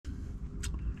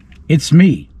It's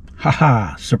me.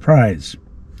 Haha, surprise.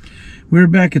 We're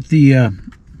back at the,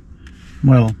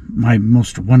 well, my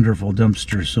most wonderful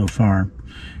dumpster so far,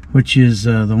 which is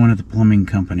the one at the plumbing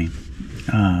company.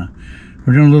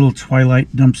 We're doing a little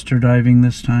twilight dumpster diving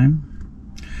this time.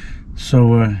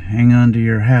 So hang on to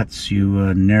your hats,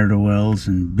 you ne'er-do-wells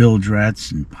and bilge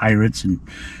rats and pirates, and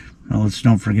well, let's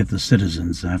don't forget the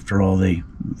citizens. After all, they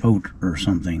vote or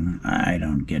something. I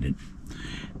don't get it.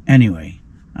 Anyway,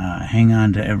 hang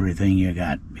on to everything you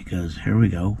got, because here we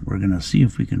go. We're going to see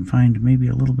if we can find maybe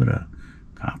a little bit of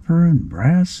copper and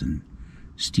brass and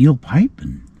steel pipe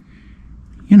and,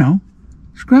 you know,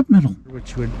 scrap metal.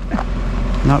 Which would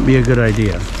not be a good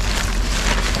idea.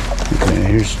 Okay,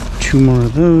 here's 2 more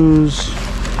of those.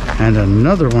 And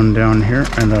another one down here.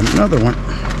 And another one.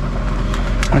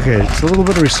 Okay, it's a little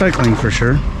bit of recycling for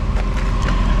sure.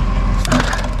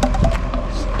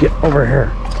 Get over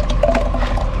here.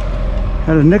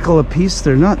 At a nickel a piece,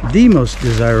 they're not the most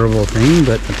desirable thing,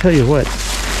 but I'll tell you what,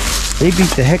 they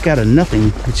beat the heck out of nothing,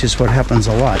 which is what happens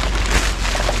a lot.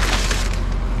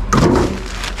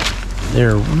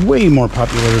 They're way more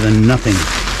popular than nothing.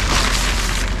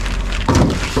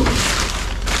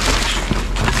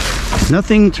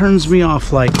 Nothing turns me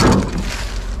off like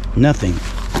nothing.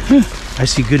 I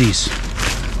see goodies.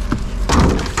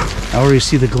 I already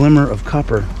see the glimmer of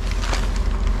copper.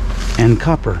 And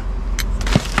copper.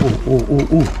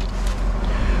 Ooh.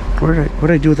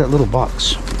 What'd I do with that little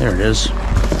box? There it is.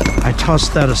 I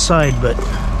tossed that aside, but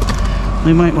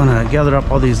we might want to gather up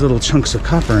all these little chunks of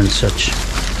copper and such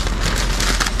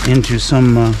into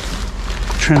some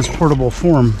transportable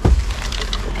form.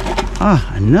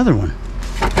 Ah, another one.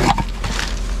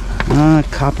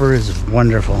 Copper is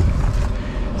wonderful.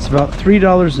 It's about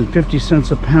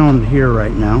 $3.50 a pound here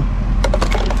right now.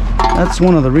 That's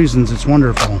one of the reasons it's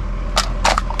wonderful.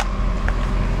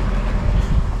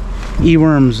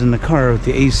 E-worm's in the car with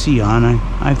the AC on.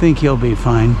 I think he'll be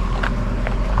fine.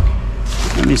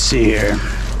 Let me see here.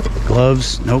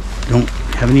 Gloves, nope, don't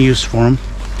have any use for them.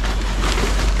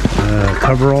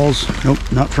 Coveralls, nope,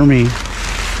 not for me.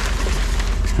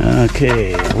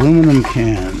 Okay, aluminum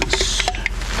cans.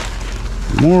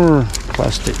 More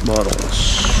plastic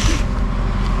bottles.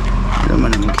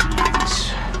 Aluminum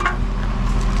cans.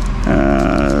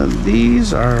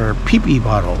 These are pee-pee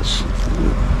bottles.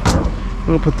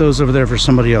 We'll put those over there for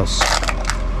somebody else.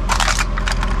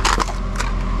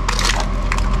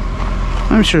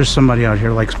 I'm sure somebody out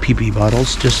here likes pee-pee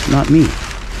bottles, just not me.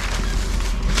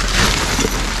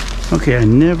 Okay, I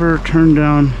never turn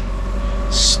down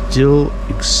still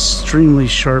extremely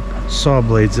sharp saw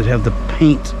blades that have the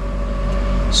paint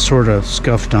sort of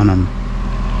scuffed on them.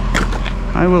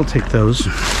 I will take those.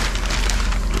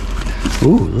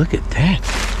 Ooh, look at that.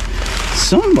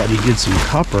 Somebody did some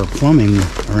copper plumbing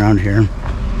around here.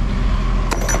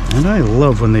 And I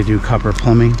love when they do copper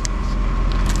plumbing.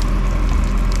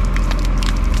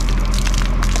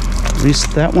 At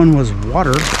least that one was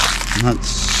water, not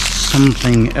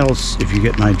something else, if you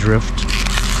get my drift.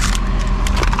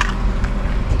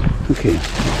 Okay,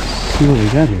 let's see what we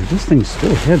got here. This thing's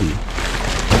still heavy.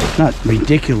 Not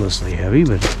ridiculously heavy,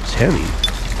 but it's heavy.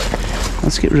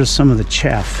 Let's get rid of some of the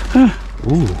chaff.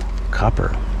 Ooh,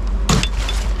 copper.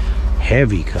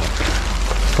 Heavy copper.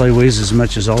 Probably weighs as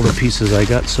much as all the pieces I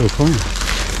got so far.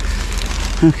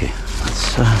 Okay,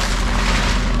 let's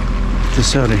get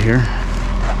this out of here.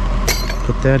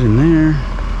 Put that in there.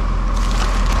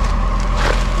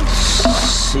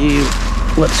 See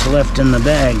what's left in the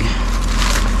bag.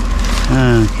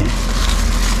 Okay.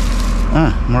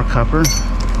 More copper.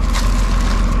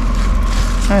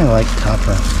 I like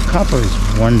copper. Copper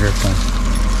is wonderful.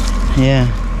 Yeah.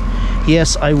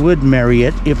 Yes, I would marry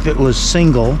it if it was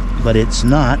single, but it's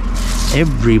not.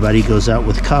 Everybody goes out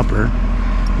with copper.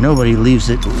 Nobody leaves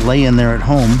it laying there at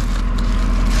home.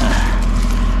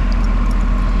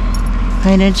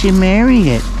 Why don't you marry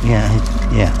it? Yeah,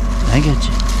 I get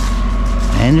you.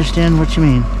 I understand what you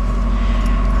mean.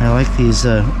 I like these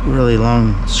really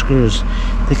long screws.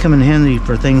 They come in handy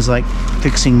for things like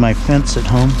fixing my fence at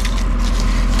home.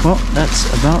 Well, that's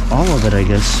about all of it, I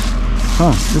guess.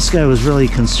 Oh, this guy was really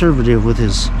conservative with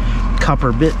his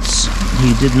copper bits.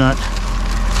 He did not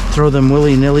throw them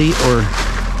willy-nilly or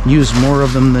use more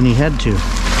of them than he had to.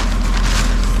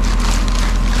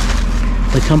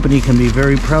 The company can be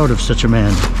very proud of such a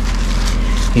man.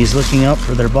 He's looking out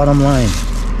for their bottom line.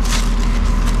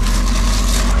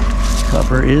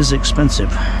 Copper is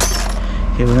expensive.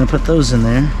 Okay, we're going to put those in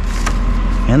there.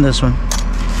 And this one.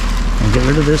 And get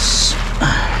rid of this.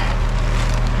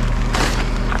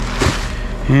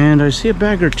 And I see a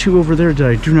bag or two over there that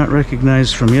I do not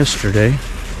recognize from yesterday.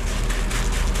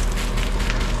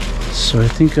 So I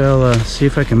think I'll see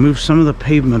if I can move some of the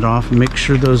pavement off and make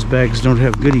sure those bags don't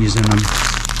have goodies in them.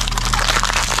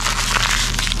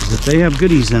 Because if they have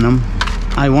goodies in them,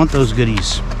 I want those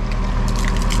goodies.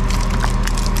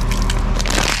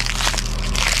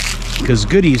 Because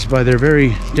goodies, by their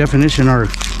very definition, are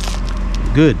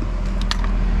good.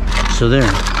 So there.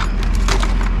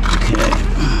 Okay.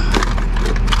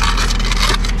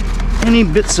 Any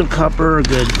bits of copper are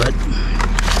good, but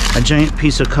a giant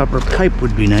piece of copper pipe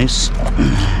would be nice.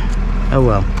 Oh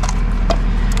well.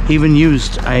 Even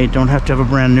used, I don't have to have a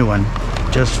brand new one.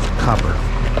 Just copper.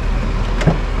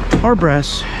 Or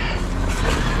brass.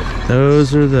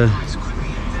 Those are the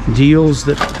deals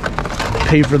that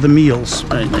pay for the meals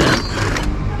right now.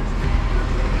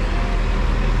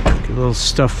 A little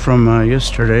stuff from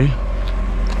yesterday.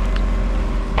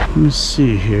 Let me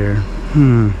see here.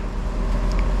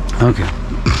 Okay.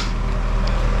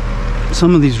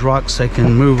 Some of these rocks I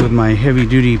can move with my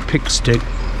heavy-duty pick stick.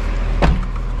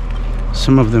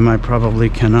 Some of them I probably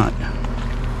cannot.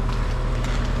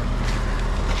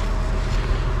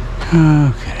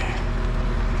 Okay.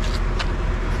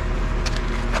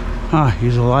 Ah,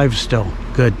 he's alive still.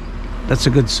 Good. That's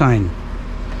a good sign.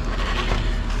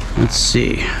 Let's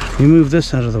see. If we move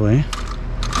this out of the way,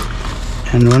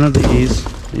 and one of these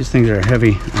things are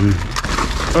heavy, and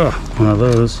one of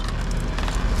those.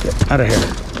 Get out of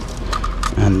here.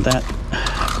 And that,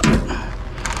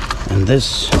 and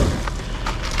this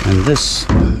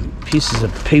pieces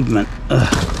of pavement.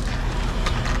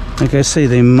 Like I say,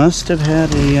 they must have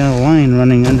had a line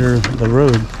running under the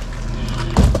road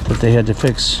that they had to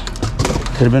fix.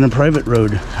 Could have been a private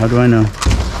road. How do I know?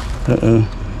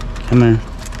 Come here.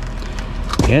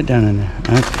 Get down in there.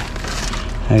 Okay.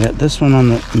 I got this one on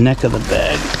the neck of the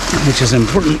bag, which is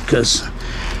important because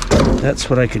that's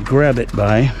what I could grab it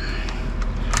by.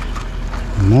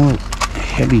 More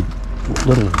heavy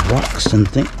little rocks and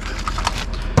things.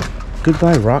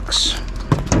 Goodbye, rocks.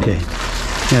 Okay.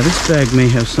 Yeah, this bag may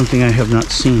have something I have not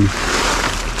seen.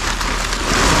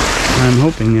 I'm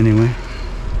hoping, anyway.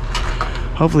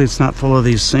 Hopefully it's not full of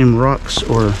these same rocks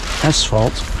or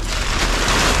asphalt.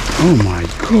 Oh my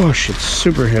gosh, it's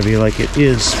super heavy, like it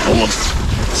is full of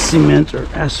cement or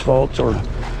asphalt or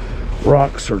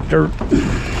rocks or dirt.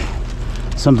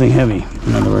 Something heavy,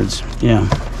 in other words. Yeah.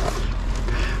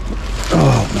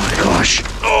 Oh my gosh.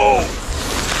 Oh!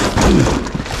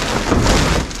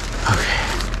 Okay.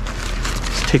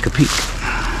 Let's take a peek.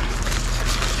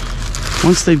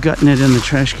 Once they've gotten it in the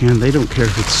trash can, they don't care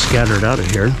if it's scattered out of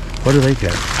here. What do they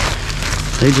care?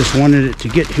 They just wanted it to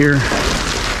get here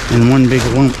in one big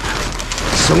lump.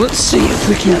 So let's see if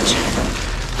we can't...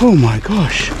 Oh my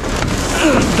gosh.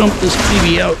 Dump this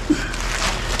baby out.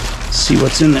 See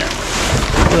what's in there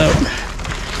without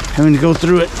having to go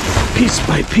through it piece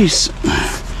by piece.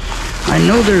 I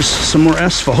know there's some more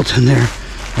asphalt in there.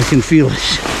 I can feel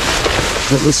it.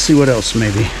 But let's see what else,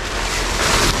 maybe.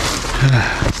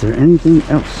 Is there anything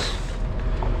else?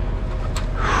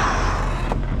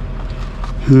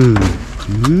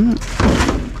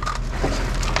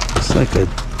 It's like a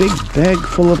big bag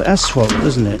full of asphalt,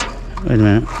 isn't it? Wait a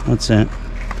minute. What's that?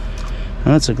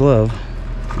 Oh, that's a glove,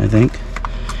 I think.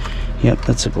 Yep,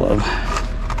 that's a glove.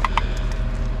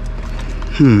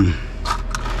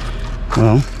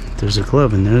 Well, there's a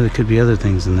glove in there. There could be other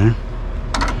things in there.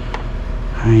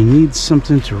 I need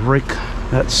something to rake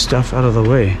that stuff out of the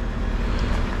way.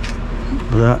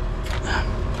 But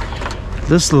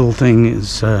this little thing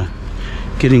is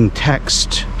getting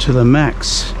taxed to the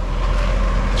max.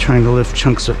 Trying to lift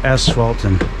chunks of asphalt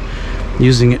and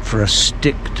using it for a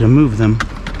stick to move them.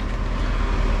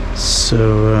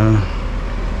 So,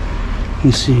 let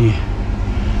me see.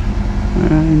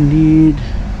 I need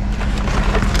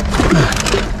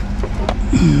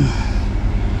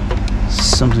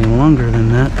something longer than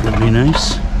that would be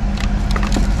nice.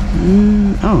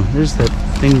 Oh, there's that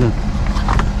thing the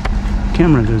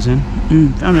camera goes in.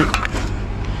 Found it.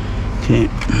 Okay.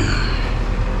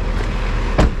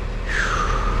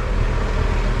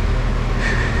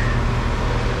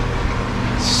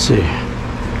 Let's see.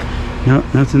 Nope,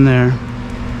 nothing there.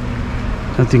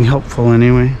 Nothing helpful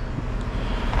anyway.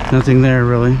 Nothing there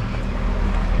really.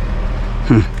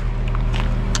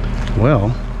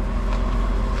 Well,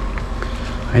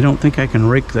 I don't think I can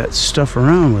rake that stuff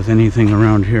around with anything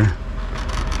around here.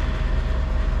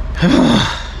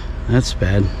 That's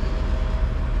bad.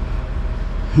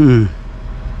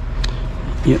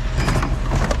 Yep.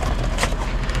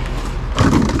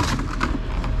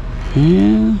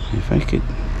 Yeah, if I could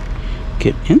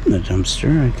get in the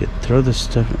dumpster, I could throw this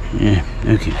stuff. Yeah,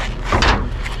 okay.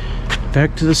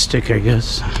 Back to the stick, I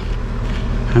guess.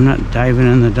 I'm not diving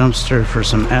in the dumpster for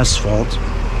some asphalt.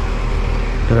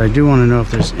 But I do want to know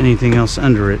if there's anything else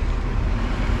under it.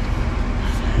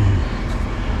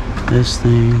 This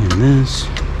thing and this.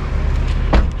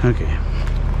 Okay.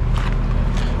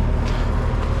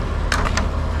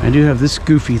 I do have this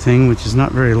goofy thing, which is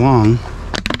not very long,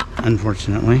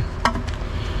 unfortunately.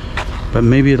 But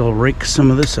maybe it'll rake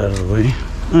some of this out of the way.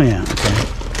 Oh yeah,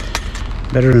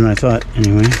 okay. Better than I thought,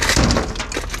 anyway.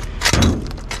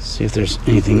 Let's see if there's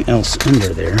anything else under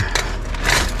there.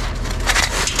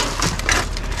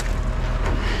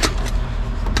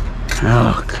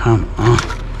 Oh, come on.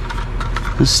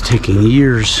 This is taking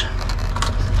years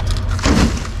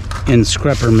in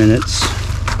scrapper minutes.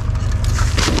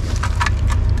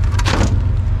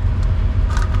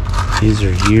 These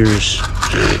are years.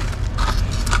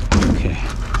 Okay.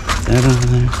 That over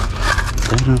there.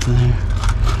 That over there.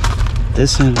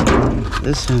 This over there.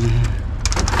 This over there.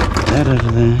 That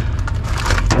over there.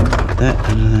 That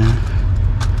over there.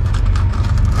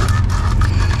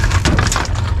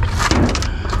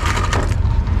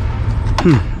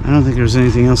 I don't think there's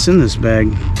anything else in this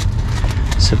bag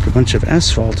except a bunch of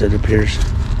asphalt, it appears.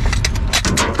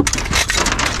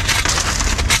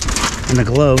 And a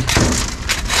glove,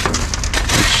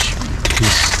 which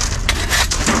is,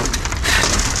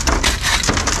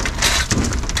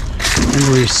 and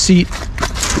a receipt.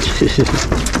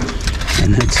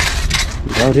 And that's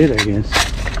about it, I guess.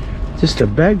 Just a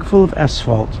bag full of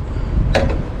asphalt.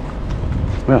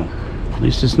 Well, at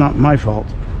least it's not my fault.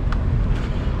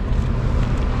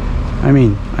 I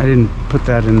mean, I didn't put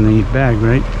that in the bag,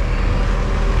 right?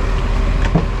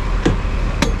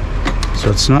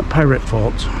 So it's not pirate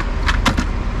fault.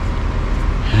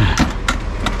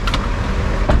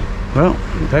 Well,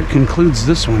 that concludes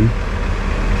this one.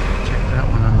 Check that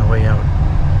one on the way out.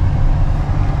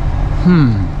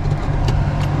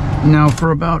 Now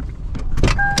for about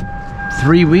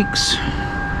 3 weeks,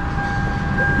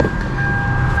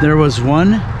 there was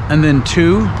one, and then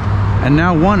two, and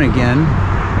now one again,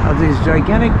 of these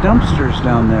gigantic dumpsters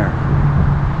down there.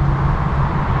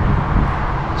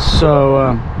 So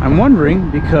I'm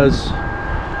wondering, because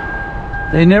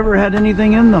they never had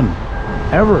anything in them,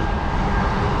 ever.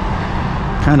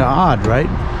 Kind of odd, right?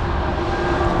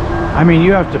 I mean,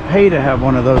 you have to pay to have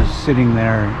one of those sitting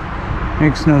there.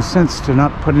 Makes no sense to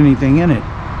not put anything in it.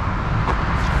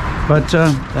 But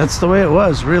that's the way it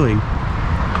was, really.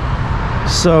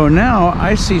 So now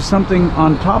I see something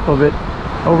on top of it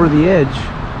over the edge.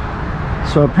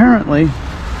 So apparently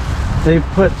they've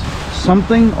put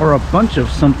something or a bunch of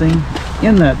something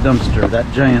in that dumpster,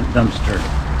 that giant dumpster.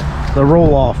 The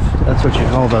roll-off, that's what you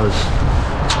call those,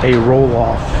 a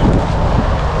roll-off.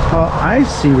 I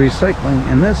see recycling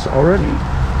in this already.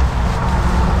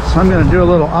 So I'm going to do a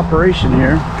little operation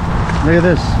here. Look at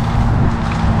this.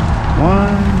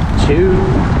 1, 2,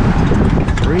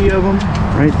 3 of them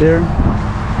right there.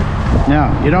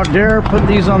 Now, you don't dare put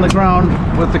these on the ground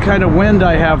with the kind of wind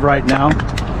I have right now.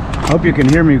 I hope you can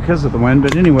hear me because of the wind,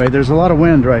 but anyway, there's a lot of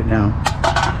wind right now.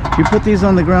 If you put these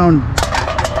on the ground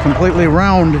completely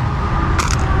round,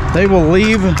 they will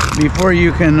leave before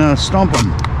you can stomp them.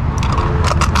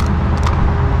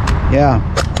 Yeah.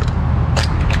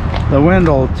 The wind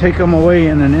will take them away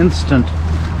in an instant,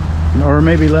 or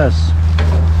maybe less.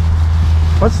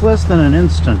 What's less than an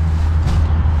instant?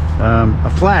 A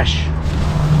flash.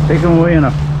 Take them away in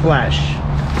a flash.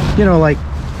 You know, like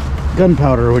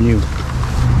gunpowder when you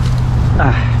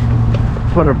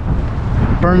put a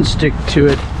burn stick to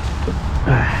it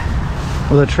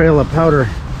with a trail of powder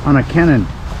on a cannon.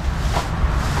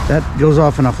 That goes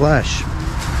off in a flash.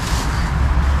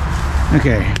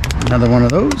 Okay, another one of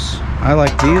those. I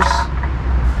like these.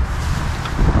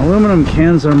 Aluminum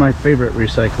cans are my favorite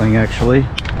recycling, actually.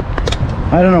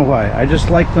 I don't know why. I just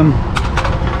like them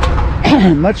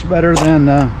much better than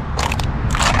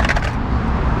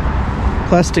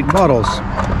plastic bottles.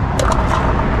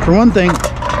 For one thing,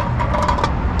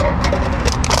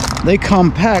 they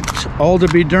compact all to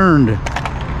be darned.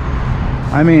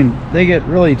 I mean, they get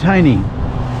really tiny,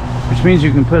 which means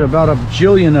you can put about a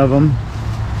bajillion of them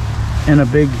in a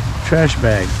big trash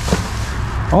bag.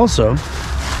 Also,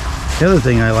 the other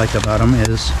thing I like about them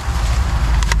is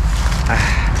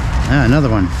another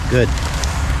one, good,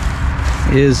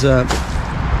 is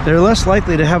they're less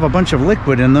likely to have a bunch of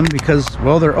liquid in them because,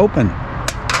 well, they're open.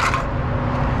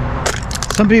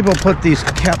 Some people put these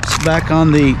caps back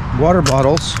on the water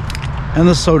bottles and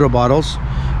the soda bottles,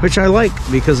 which I like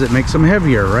because it makes them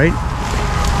heavier, right?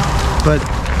 But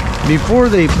before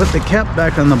they put the cap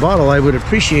back on the bottle, I would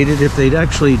appreciate it if they'd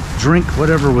actually drink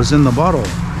whatever was in the bottle.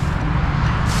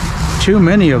 Too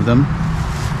many of them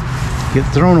get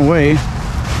thrown away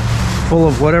full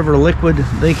of whatever liquid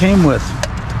they came with.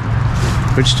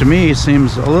 which to me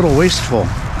seems a little wasteful.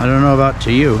 I don't know about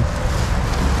to you,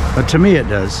 but to me it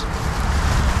does.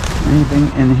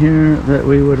 Anything in here that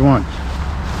we would want?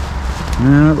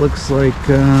 No, it looks like,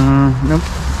 nope,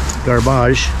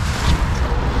 garbage.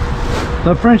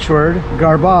 The French word,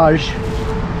 garbage,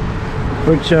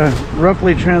 which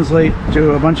roughly translate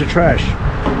to a bunch of trash.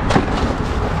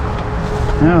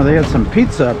 Now, they had some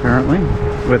pizza apparently,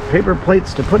 with paper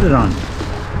plates to put it on.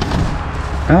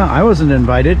 I wasn't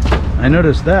invited, I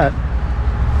noticed that,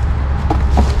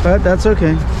 but that's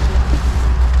okay.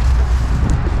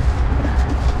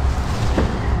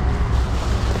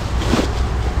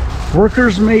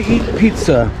 Workers may eat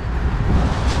pizza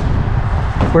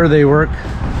where they work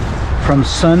from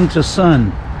sun to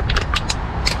sun,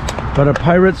 but a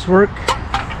pirate's work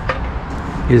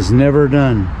is never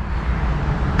done.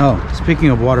 Oh, speaking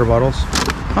of water bottles,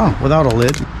 oh, without a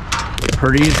lid,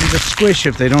 pretty easy to squish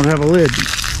if they don't have a lid.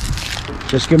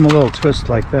 Just give them a little twist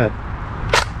like that.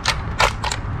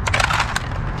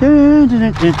 Dun, dun,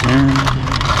 dun, dun, dun.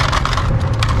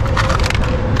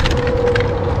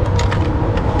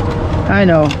 I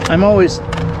know, I'm always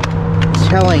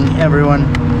telling everyone,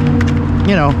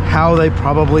 you know, how they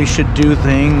probably should do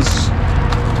things.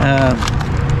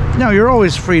 No, you're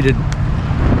always free to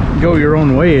go your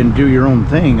own way and do your own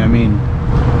thing. I mean,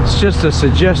 it's just a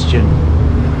suggestion.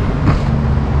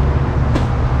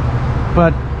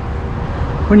 But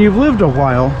when you've lived a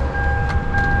while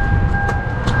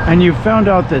and you've found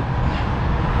out that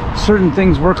certain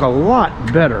things work a lot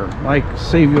better, like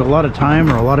save you a lot of time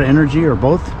or a lot of energy or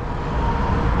both,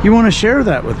 you want to share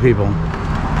that with people.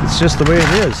 It's just the way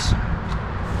it is.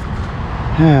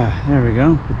 There we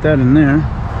go. Put that in there.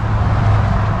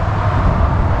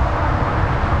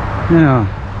 Now,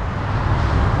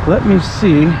 let me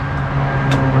see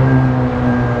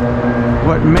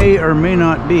what may or may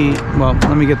not be. Well,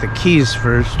 let me get the keys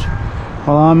first.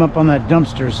 While I'm up on that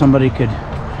dumpster, somebody could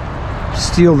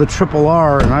steal the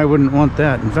RRR, and I wouldn't want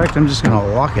that. In fact, I'm just going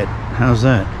to lock it. How's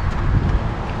that?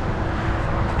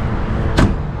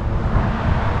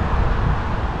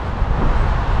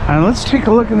 And let's take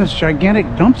a look at this gigantic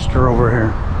dumpster over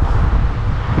here.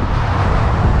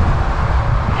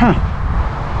 Huh.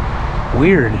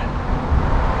 Weird.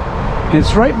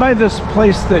 It's right by this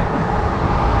place that,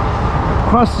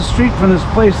 across the street from this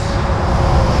place.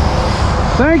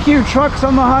 Thank you, trucks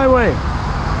on the highway.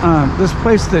 This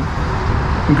place that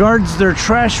guards their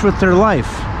trash with their life.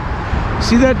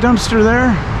 See that dumpster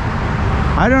there?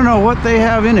 I don't know what they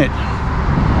have in it.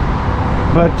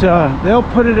 But they'll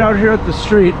put it out here at the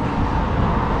street,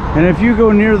 and if you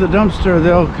go near the dumpster,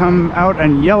 they'll come out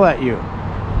and yell at you.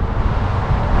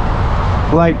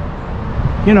 Like,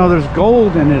 you know, there's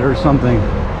gold in it or something.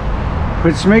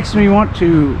 Which makes me want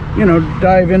to, you know,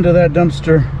 dive into that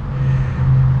dumpster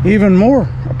even more,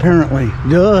 apparently.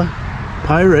 Duh,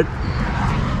 pirate.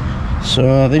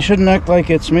 So they shouldn't act like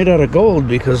it's made out of gold,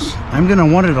 because I'm gonna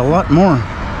want it a lot more.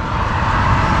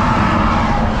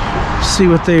 See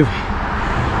what they've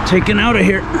taken out of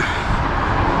here.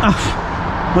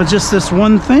 Well, just this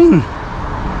one thing.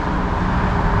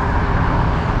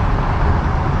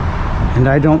 And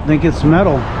I don't think it's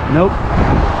metal. Nope.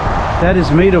 That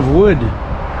is made of wood.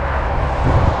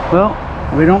 Well,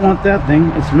 we don't want that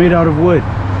thing. It's made out of wood.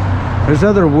 There's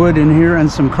other wood in here and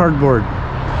some cardboard.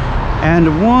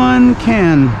 And one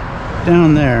can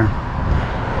down there.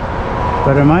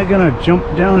 But am I gonna jump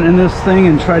down in this thing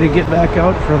and try to get back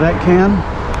out for that can?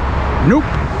 Nope.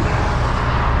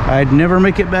 I'd never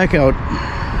make it back out.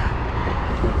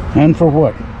 And for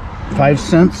what? 5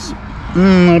 cents?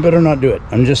 I better not do it.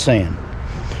 I'm just saying.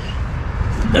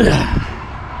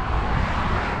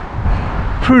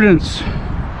 Prudence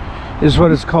is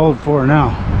what it's called for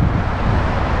now.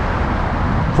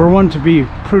 For one to be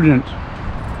prudent.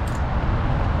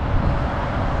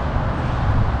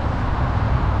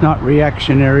 Not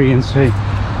reactionary and say,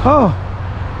 oh,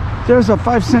 there's a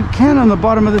 5-cent can on the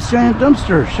bottom of this giant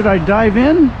dumpster. Should I dive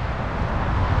in?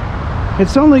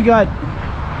 It's only got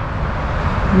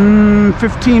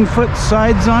 15-foot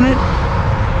sides on it.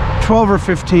 12 or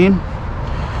 15.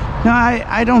 No,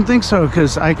 I don't think so,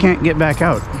 because I can't get back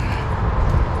out.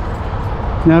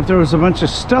 Now, if there was a bunch of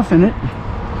stuff in it,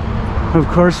 of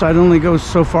course, I'd only go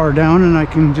so far down and I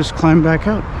can just climb back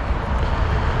out.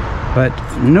 But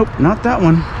nope, not that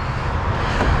one.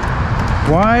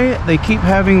 Why they keep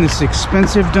having this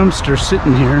expensive dumpster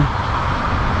sitting here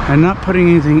and not putting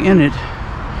anything in it,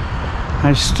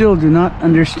 I still do not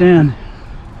understand.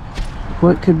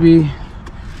 What could be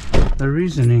the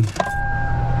reasoning?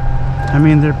 I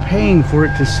mean, they're paying for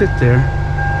it to sit there.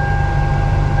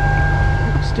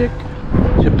 Stick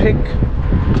to pick.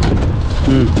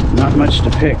 Not much to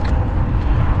pick.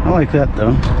 I like that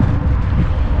though.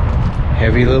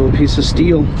 Heavy little piece of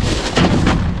steel.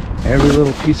 Every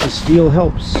little piece of steel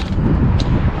helps.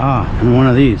 Ah, and one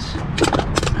of these.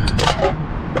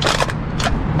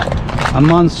 A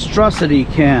monstrosity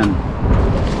can.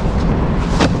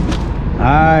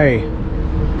 Aye.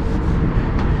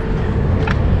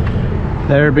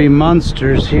 There be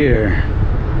monsters here.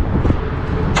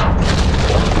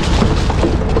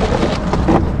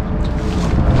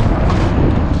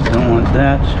 Don't want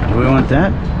that. Do we want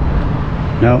that?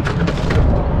 No.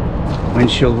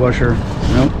 Windshield washer.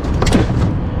 Nope.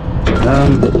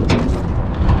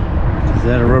 Is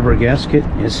that a rubber gasket?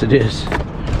 Yes, it is.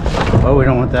 Oh, we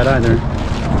don't want that either.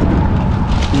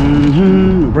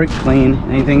 Brake clean.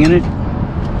 Anything in it?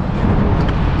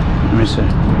 Let me see.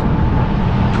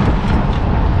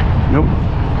 Nope.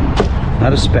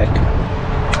 Not a speck.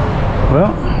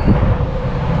 Well,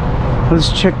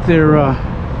 let's check their,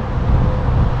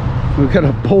 we've got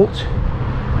a bolt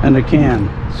and a can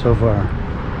so far.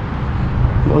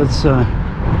 Let's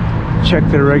check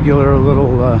the regular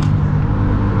little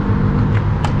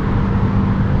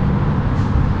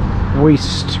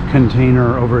waste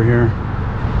container over here.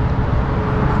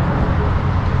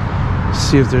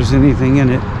 See if there's anything in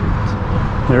it.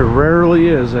 There rarely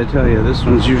is, I tell you. This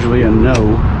one's usually a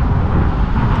no.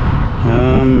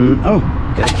 Oh,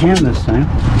 got a can this time,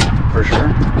 for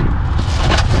sure.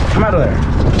 Come out of there.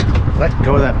 Let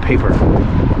go of that paper.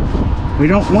 We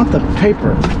don't want the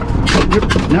paper.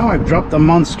 Now I've dropped the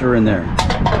monster in there.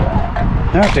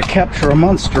 Now I have to capture a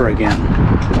monster again.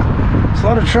 It's a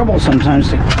lot of trouble sometimes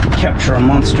to capture a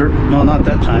monster. No, not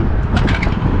that time.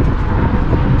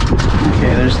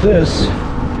 Okay, there's this.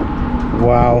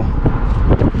 Wow.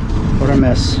 What a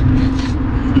mess.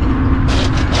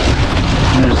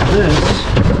 There's this.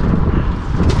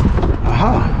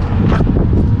 Aha.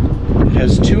 It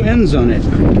has two ends on it.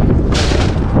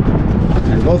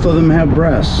 And both of them have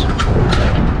brass.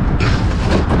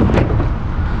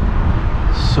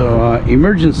 So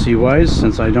emergency wise,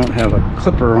 since I don't have a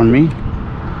clipper on me,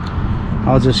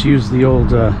 I'll just use the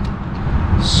old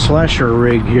slasher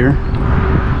rig here.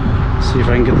 See if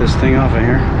I can get this thing off of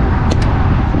here.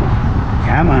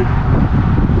 Come on.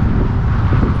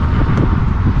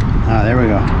 Ah, there we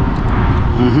go.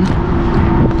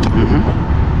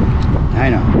 I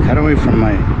know. Cut away from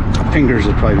my fingers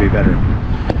would probably be better.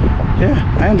 Yeah,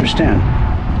 I understand.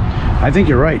 I think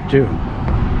you're right too.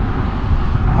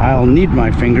 I'll need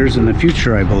my fingers in the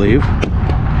future, I believe.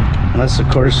 Unless, of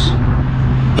course,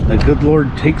 the good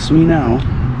Lord takes me now,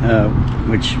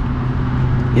 which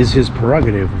is his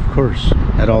prerogative, of course,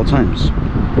 at all times.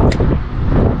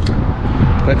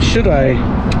 But should I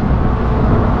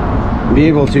be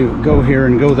able to go here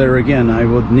and go there again, I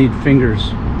would need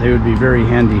fingers. They would be very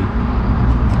handy.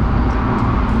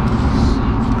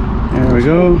 There we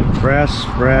go. Brass,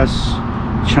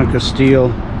 chunk of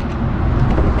steel.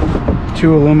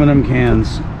 2 aluminum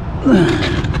cans.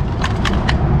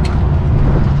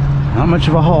 Not much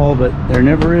of a haul, but there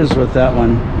never is with that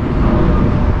one.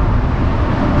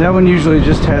 That one usually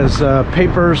just has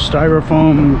paper,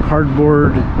 styrofoam,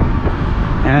 cardboard,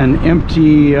 and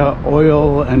empty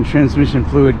oil and transmission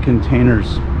fluid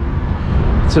containers.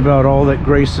 It's about all that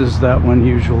graces that one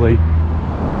usually.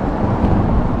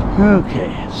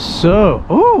 Okay, so,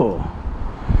 oh,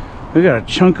 we got a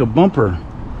chunk of bumper.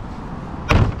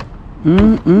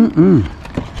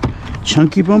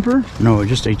 Chunky bumper? No,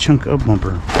 just a chunk of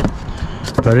bumper.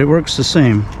 But it works the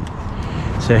same.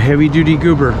 It's a heavy-duty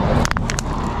goober.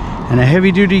 And a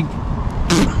heavy-duty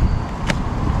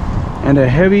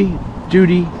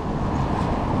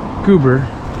goober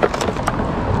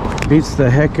beats the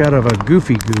heck out of a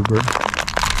goofy goober.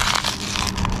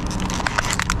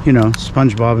 You know,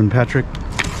 SpongeBob and Patrick.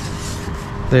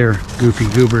 They're goofy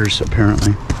goobers,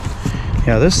 apparently.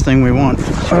 Yeah, this thing we want.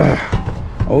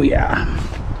 Oh yeah.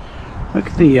 Look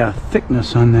at the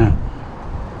thickness on that.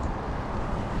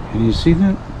 Can you see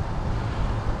that?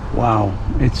 Wow,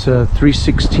 it's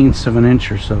 3/16 of an inch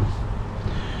or so.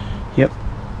 Yep.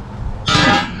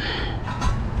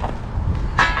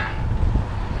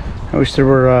 I wish there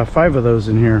were 5 of those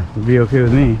in here. Would be okay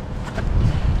with me.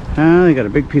 They got a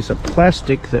big piece of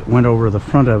plastic that went over the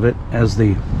front of it as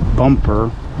the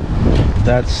bumper.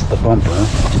 That's the bumper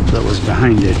that was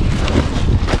behind it.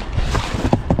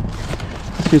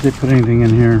 Let's see if they put anything in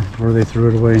here before they threw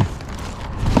it away.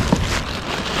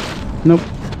 Nope.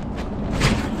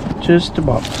 Just a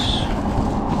box.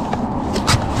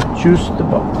 Just the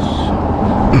box.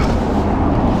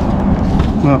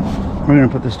 Well, we're going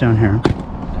to put this down here.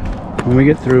 When we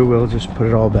get through, we'll just put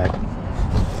it all back.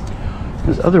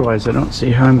 Because otherwise, I don't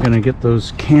see how I'm going to get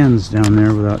those cans down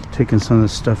there without taking some of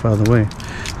this stuff out of the way.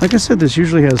 Like I said, this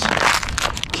usually has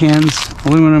cans,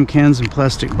 aluminum cans and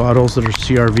plastic bottles that are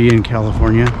CRV in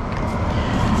California.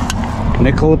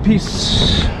 Nickel a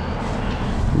piece.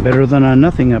 Better than a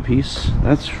nothing a piece,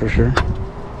 that's for sure.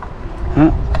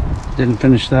 Didn't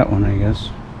finish that one, I guess.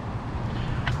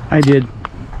 I did.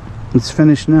 It's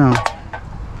finished now.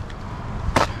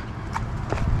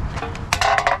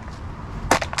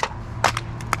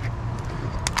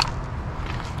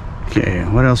 Okay,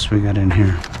 what else we got in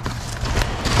here?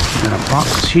 Got a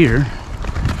box here,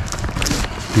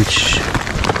 which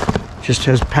just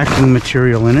has packing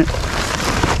material in it.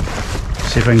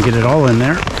 See if I can get it all in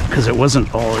there, because it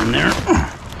wasn't all in there.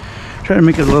 Try to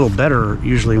make it a little better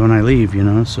usually when I leave, you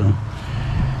know, so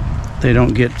they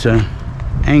don't get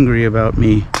angry about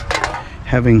me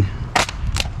having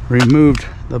removed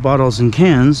the bottles and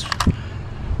cans,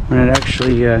 when it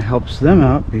actually helps them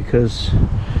out, because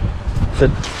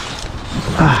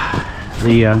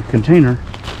the container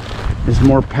is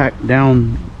more packed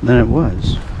down than it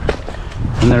was,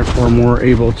 and therefore more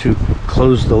able to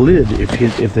close the lid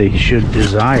if they should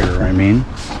desire. I mean,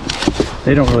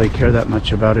 they don't really care that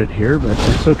much about it here, but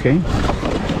it's okay.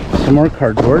 Some more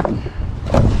cardboard.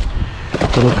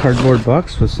 Little cardboard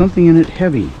box with something in it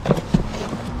heavy.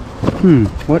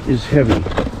 What is heavy?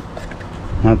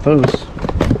 Not those.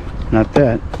 Not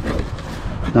that.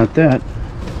 Not that.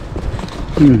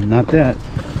 Not that.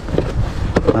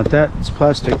 Not that. It's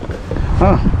plastic.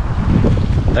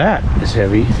 That is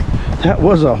heavy. That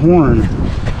was a horn.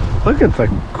 Look at the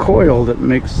coil that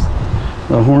makes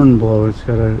the horn blow. It's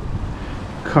got a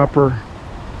copper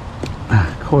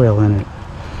coil in it.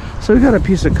 So we got a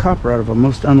piece of copper out of a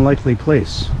most unlikely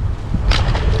place.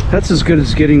 That's as good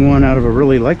as getting one out of a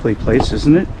really likely place,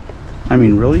 isn't it? I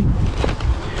mean, really?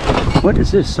 What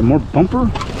is this? Some more bumper?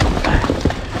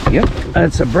 Yep,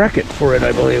 that's a bracket for it,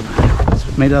 I believe.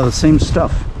 It's made out of the same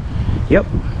stuff. Yep.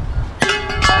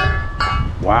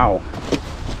 Wow.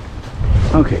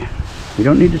 Okay, we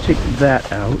don't need to take that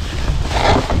out.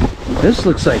 This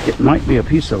looks like it might be a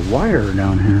piece of wire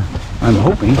down here. I'm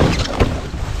hoping.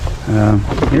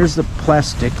 Here's the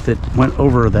plastic that went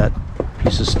over that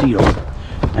piece of steel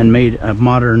and made a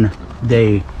modern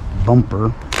day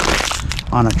bumper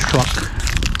on a truck.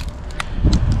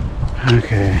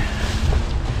 Okay.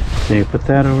 So you put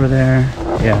that over there.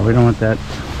 Yeah, we don't want that.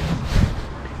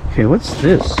 Okay, what's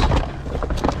this?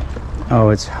 Oh,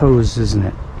 it's hose, isn't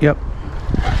it? Yep.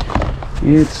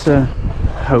 It's a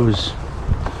hose.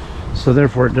 So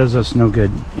therefore it does us no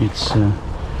good. It's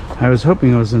I was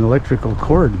hoping it was an electrical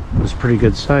cord. It was pretty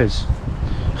good size.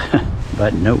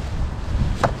 But no.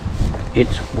 It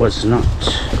was not.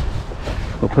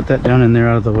 We'll put that down in there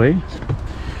out of the way.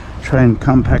 Try and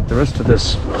compact the rest of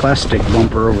this plastic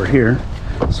bumper over here,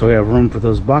 so we have room for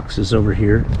those boxes over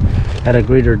here at a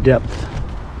greater depth.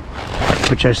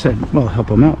 Which I said, well, help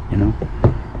them out, you know.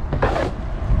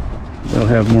 They'll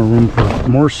have more room for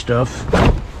more stuff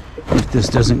if this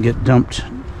doesn't get dumped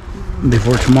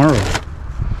before tomorrow.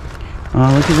 Oh,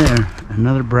 look at there.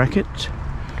 Another bracket.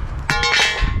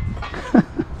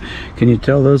 Can you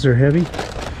tell those are heavy?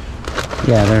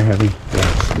 Yeah, they're heavy.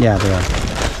 Yeah, they are.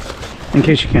 In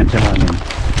case you can't tell, I mean.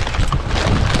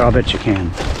 I'll bet you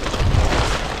can.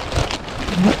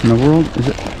 What in the world is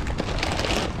it?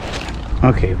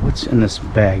 Okay, what's in this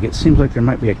bag? It seems like there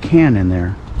might be a can in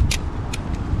there.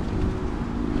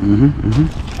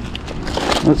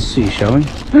 Let's see, shall we?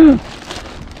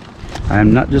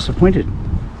 I'm not disappointed.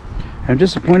 I'm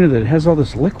disappointed that it has all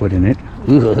this liquid in it.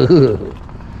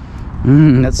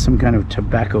 That's some kind of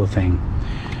tobacco thing.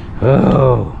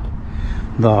 Oh,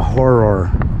 the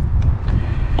horror.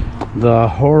 The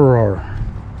horror.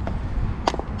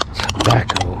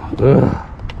 Tobacco. Ugh.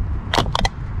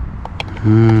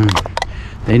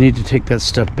 They need to take that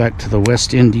stuff back to the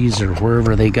West Indies or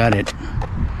wherever they got it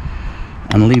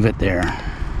and leave it there.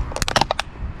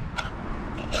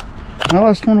 I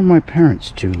lost one of my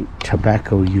parents to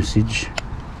tobacco usage.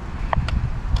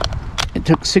 It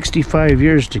took 65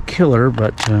 years to kill her,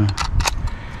 but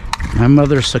my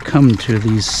mother succumbed to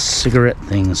these cigarette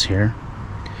things here.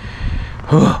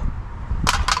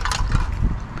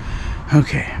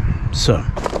 Okay, so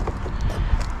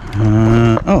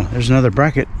oh, there's another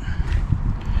bracket.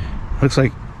 Looks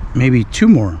like maybe two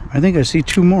more. I think I see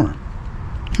two more.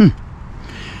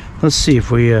 Let's see if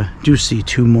we do see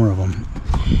two more of them,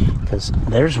 because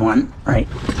there's one right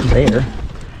there,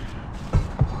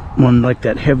 one like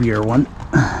that heavier one,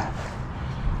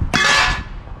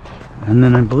 and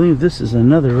then I believe this is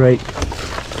another right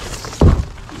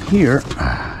here.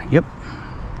 Yep,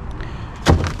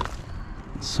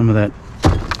 some of that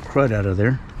crud out of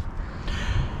there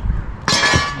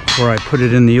before I put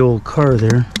it in the old car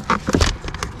there.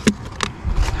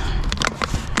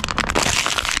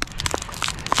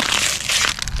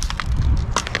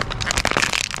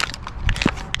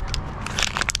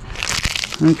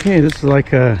 Okay, this is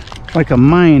like a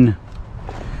mine.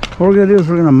 What we're gonna do is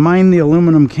we're gonna mine the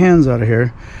aluminum cans out of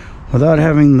here without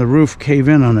having the roof cave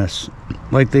in on us,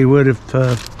 like they would if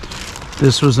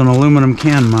this was an aluminum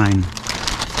can mine,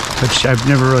 which I've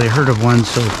never really heard of one,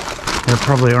 so there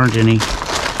probably aren't any.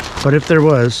 But if there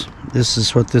was, this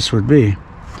is what this would be.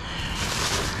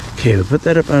 Okay, we'll put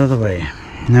that up out of the way.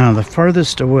 Now the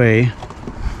farthest away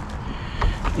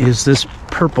is this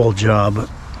purple job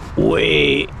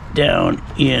way down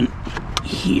in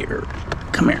here.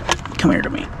 Come here to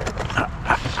me.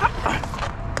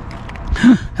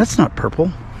 That's not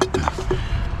purple.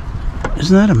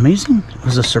 Isn't that amazing? It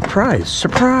was a surprise.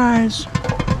 Surprise!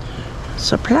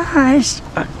 Surprise!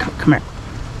 Come here.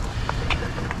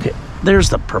 Okay, there's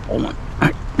the purple one.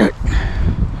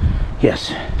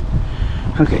 Yes.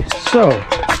 Okay, so,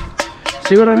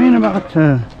 see what I mean about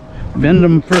bend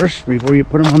them first before you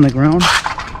put them on the ground?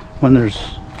 When there's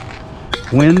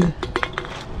wind,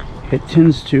 it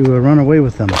tends to run away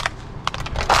with them.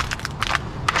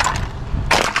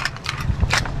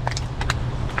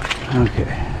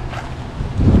 Okay.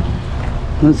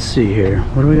 Let's see here.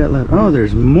 What do we got left? Oh,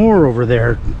 there's more over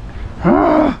there.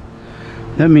 Ah!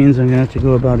 That means I'm going to have to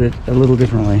go about it a little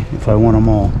differently if I want them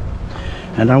all.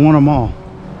 And I want them all.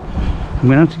 I'm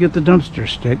going to have to get the dumpster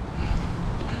stick.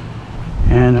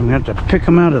 And I'm going to have to pick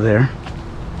them out of there.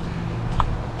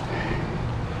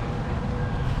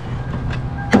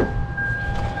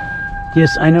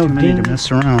 Yes, I know. Too many to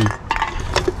mess around.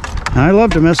 Now, I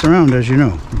love to mess around, as you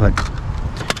know, but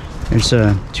there's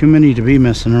too many to be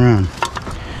messing around.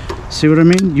 See what I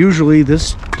mean? Usually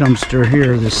this dumpster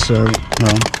here, this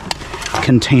well,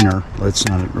 container, well, it's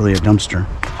not really a dumpster,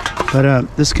 but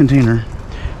this container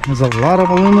has a lot of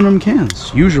aluminum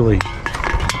cans, usually.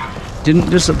 Didn't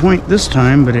disappoint this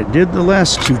time, but it did the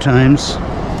last two times.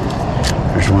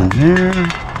 There's one there,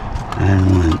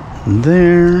 and one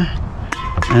there,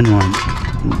 and one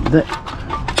there.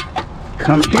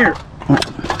 Come here.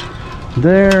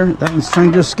 There. That one's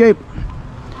trying to escape.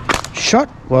 Shot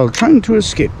while trying to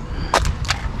escape.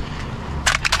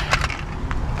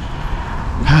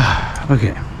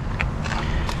 Okay.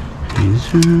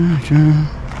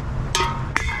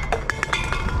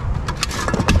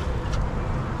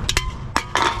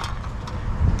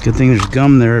 Good thing there's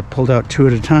gum there. It pulled out two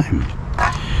at a time.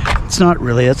 It's not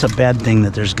really. That's a bad thing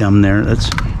that there's gum there.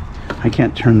 I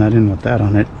can't turn that in with that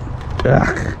on it.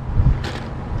 Ugh.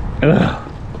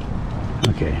 Ugh.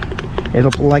 Okay.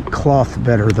 It'll like cloth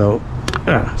better though.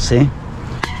 Ugh. See?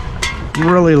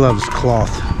 Really loves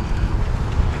cloth.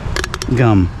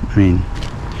 Gum. I mean,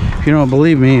 if you don't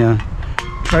believe me,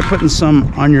 try putting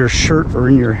some on your shirt or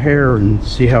in your hair and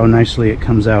see how nicely it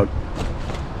comes out.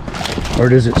 Or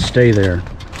does it stay there?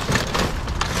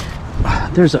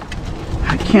 There's a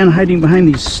can hiding behind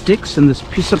these sticks and this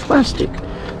piece of plastic.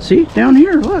 See? Down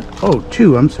here, look. Oh,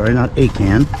 two. I'm sorry, not a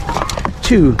can.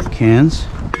 Two cans.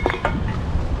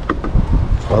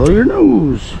 Follow your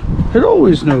nose. It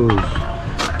always knows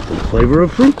the flavor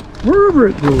of fruit wherever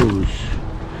it goes.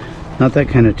 Not that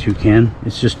kind of toucan.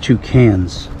 It's just two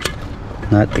cans,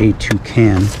 not a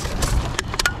toucan.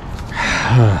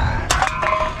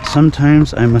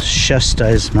 Sometimes I must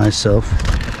chastise myself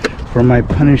for my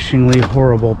punishingly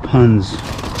horrible puns.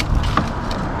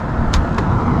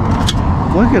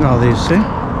 Look at all these, see?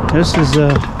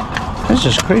 That's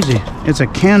just crazy. It's a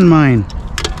can mine,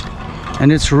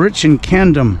 and it's rich in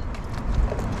candom.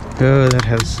 Oh, that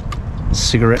has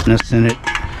cigaretteness in it.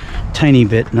 Tiny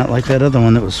bit, not like that other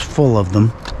one that was full of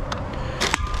them.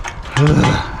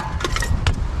 Ugh.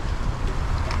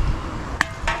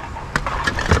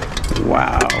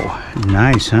 Wow,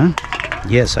 nice, huh?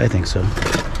 Yes, I think so.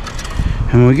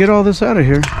 And when we get all this out of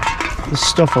here, this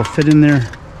stuff will fit in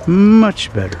there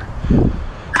much better.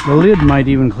 The lid might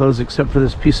even close except for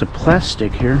this piece of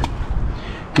plastic here.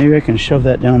 Maybe I can shove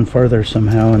that down farther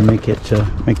somehow and make it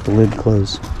make the lid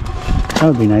close. That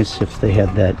would be nice if they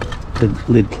had that. The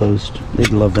lid closed. They'd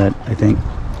love that, I think.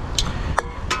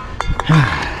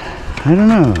 I don't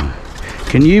know.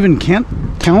 Can you even count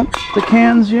the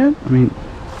cans yet? I mean,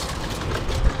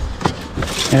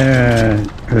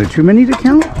 are there too many to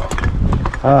count?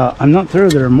 I'm not through.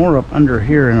 There are more up under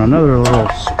here in another little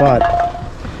spot.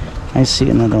 I see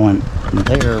another one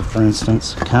there, for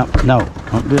instance. No,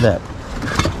 don't do that.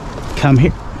 Come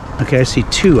here. Okay, I see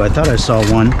two. I thought I saw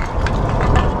one.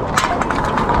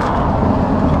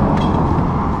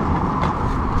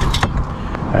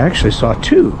 I actually saw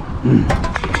two.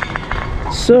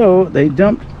 So they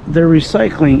dumped their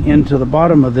recycling into the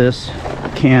bottom of this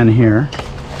can here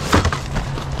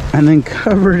and then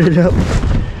covered it up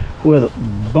with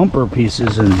bumper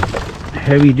pieces and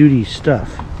heavy duty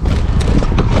stuff.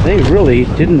 They really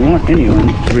didn't want anyone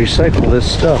to recycle this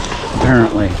stuff,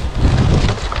 apparently.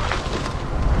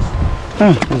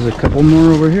 Oh, there's a couple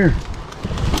more over here.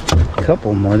 A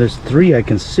couple more. There's 3 I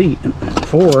can see.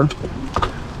 4.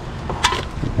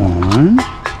 1,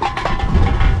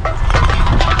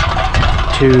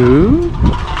 2.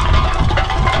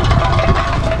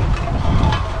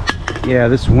 Yeah,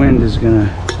 this wind is gonna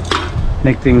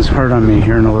make things hard on me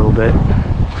here in a little bit.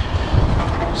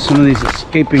 Some of these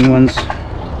escaping ones,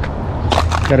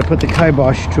 gotta put the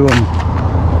kibosh to them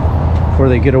before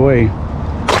they get away.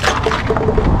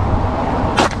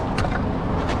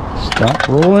 Stop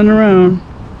rolling around.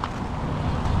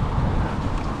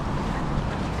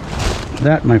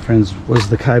 That, my friends, was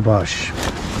the kibosh.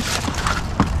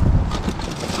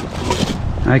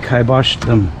 I kiboshed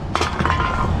them.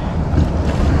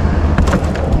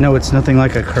 No, it's nothing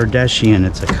like a Kardashian,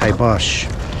 it's a kibosh.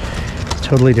 It's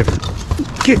totally different.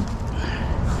 Get.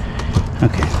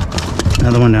 Okay,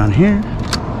 another one down here.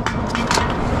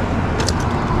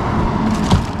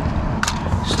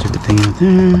 Stupid thing out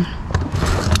there.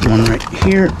 One right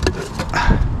here.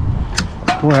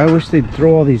 Boy, I wish they'd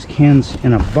throw all these cans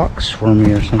in a box for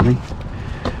me or something.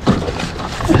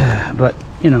 But,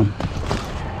 you know,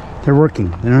 they're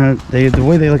working. The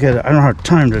way they look at it, I don't have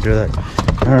time to do that.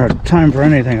 I don't have time for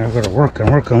anything. I've got to work and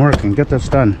work and work and get this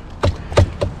done.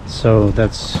 So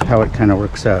that's how it kind of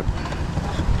works out.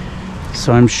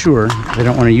 So I'm sure they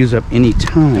don't want to use up any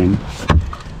time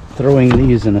throwing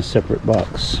these in a separate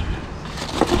box.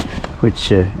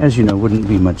 Which, as you know, wouldn't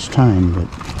be much time, but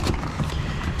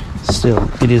still,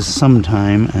 it is some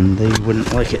time, and they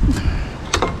wouldn't like it.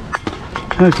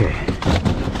 Okay.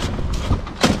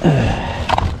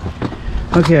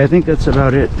 Okay, I think that's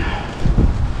about it.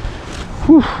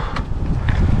 Whew.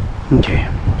 Okay.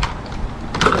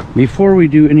 Before we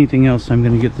do anything else, I'm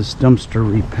going to get this dumpster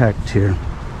repacked here.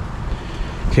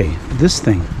 Okay, this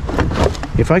thing,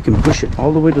 if I can push it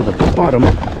all the way to the bottom.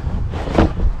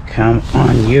 Come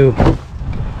on, you.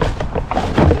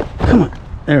 Come on.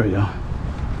 There we go.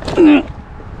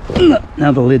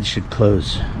 Now the lid should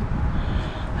close.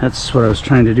 That's what I was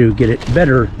trying to do, get it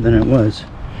better than it was.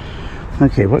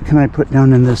 Okay, what can I put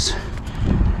down in this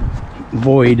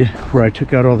void where I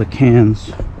took out all the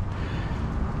cans?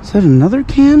 Is that another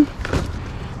can?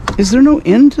 Is there no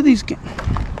end to these cans?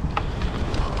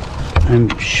 I'm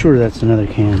sure that's another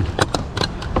can.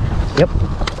 Yep,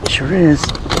 sure is.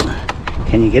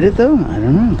 Can you get it though? I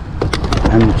don't know.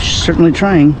 I'm certainly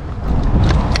trying.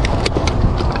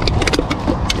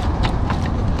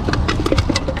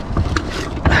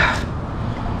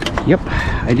 Yep,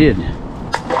 I did.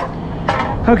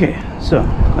 Okay, so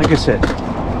like I said,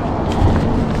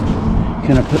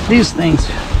 gonna put these things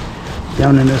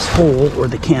down in this hole where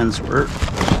the cans were.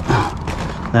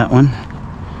 That one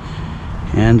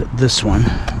and this one,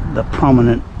 the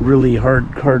prominent, really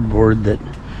hard cardboard that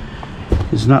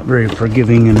is not very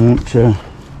forgiving and won't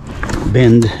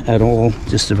bend at all,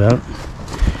 just about.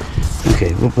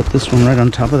 Okay, we'll put this one right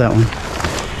on top of that one.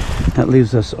 That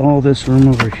leaves us all this room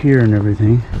over here and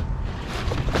everything,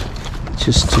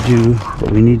 just to do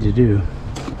what we need to do.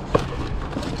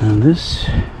 And this,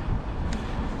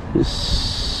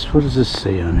 what does this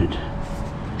say on it?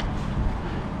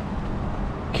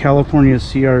 California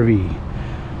CRV.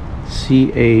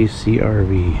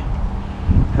 CACRV.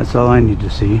 That's all I need to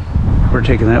see. We're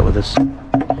taking that with us.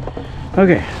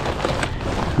 Okay.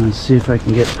 Let's see if I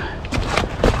can get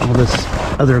all this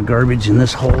other garbage in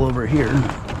this hole over here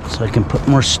so I can put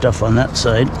more stuff on that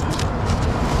side.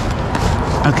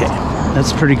 Okay.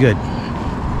 That's pretty good.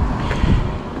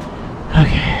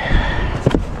 Okay.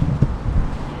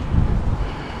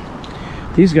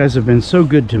 These guys have been so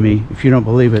good to me. If you don't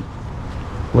believe it,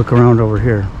 look around over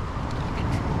here.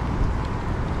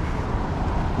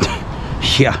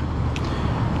 Yeah.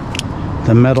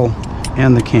 The metal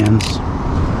and the cans.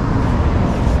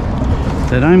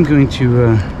 That I'm going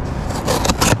to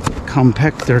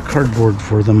compact their cardboard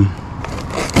for them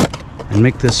and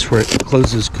make this where it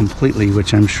closes completely,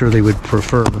 which I'm sure they would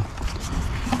prefer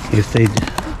if they'd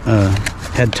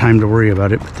had time to worry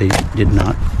about it, but they did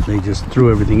not. They just threw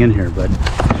everything in here, but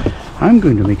I'm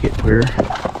going to make it where.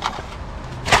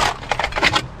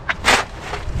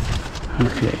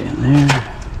 Okay, in there.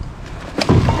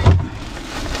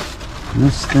 And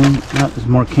this thing, oh, there's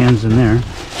more cans in there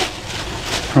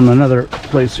from another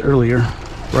place earlier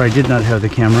where I did not have the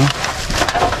camera.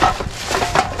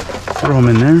 Throw them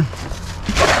in there.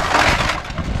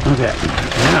 Okay,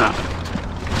 now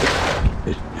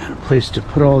I had a place to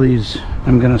put all these.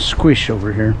 I'm gonna squish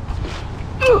over here.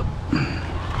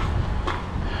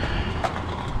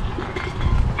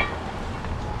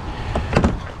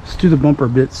 Let's do the bumper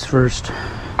bits first.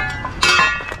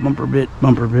 bumper bit,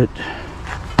 bumper bit.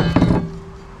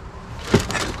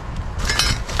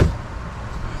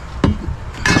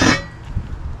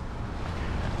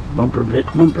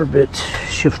 Bumper bit,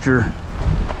 shifter.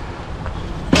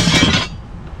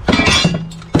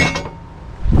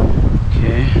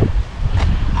 Okay,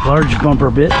 large bumper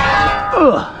bit.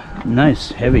 Ugh,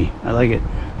 nice, heavy. I like it.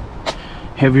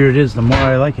 Heavier it is, the more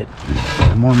I like it.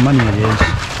 The more money it is.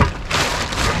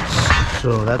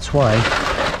 So that's why.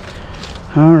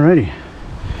 Alrighty,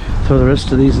 throw the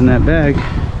rest of these in that bag,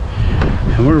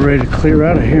 and we're ready to clear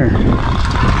out of here.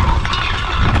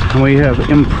 And we have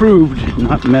improved,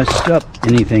 not messed up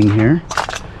anything here.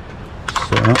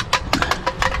 So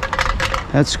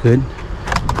that's good.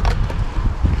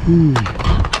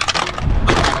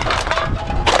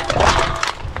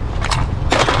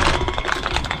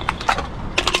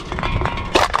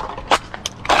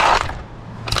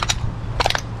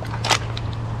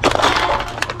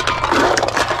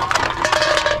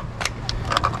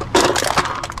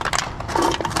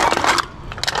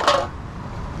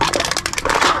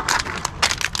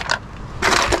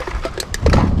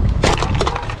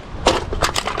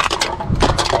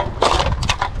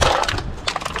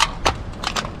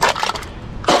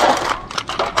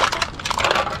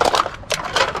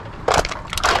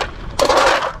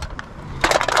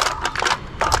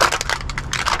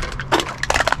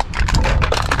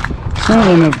 Some of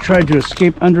them have tried to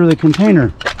escape under the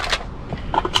container.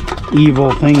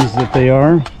 Evil things that they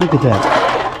are. Look at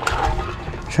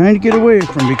that. Trying to get away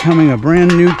from becoming a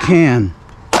brand new can.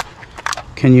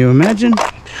 Can you imagine?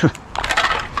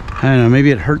 I don't know,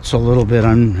 maybe it hurts a little bit.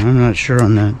 I'm not sure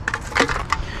on that.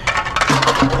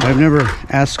 I've never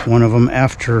asked one of them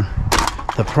after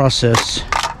the process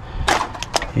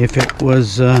if it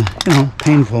was, you know,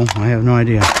 painful. I have no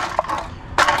idea.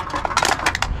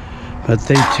 But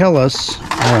they tell us,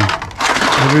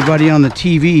 everybody on the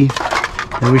TV,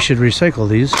 that we should recycle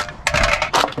these.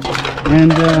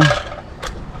 And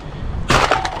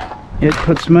it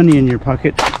puts money in your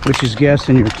pocket, which is gas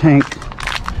in your tank.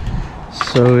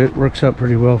 So it works out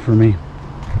pretty well for me.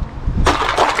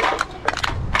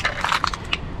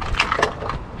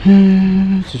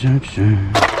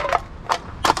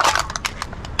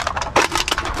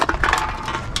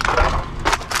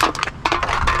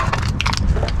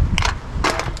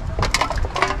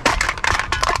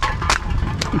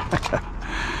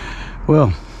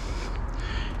 Well,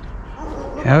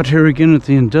 out here again at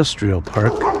the industrial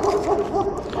park.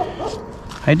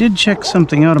 I did check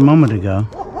something out a moment ago.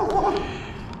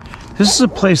 This is a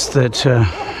place that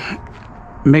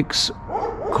makes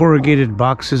corrugated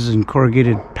boxes and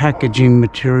corrugated packaging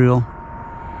material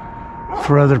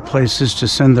for other places to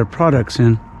send their products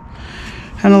in.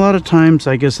 And a lot of times,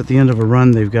 I guess at the end of a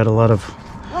run, they've got a lot of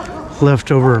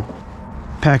leftover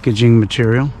packaging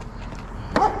material.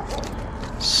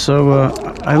 So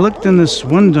I looked in this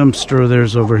one dumpster of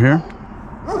theirs over here.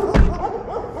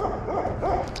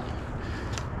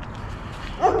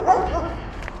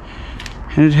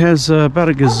 And it has about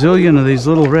a gazillion of these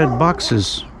little red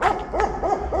boxes.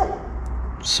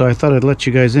 So I thought I'd let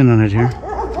you guys in on it here.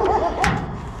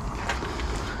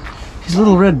 These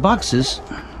little red boxes,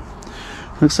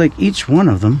 looks like each one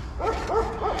of them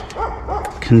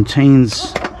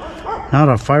contains not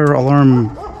a fire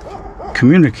alarm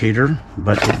communicator,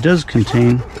 but it does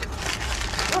contain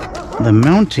the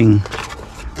mounting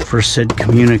for said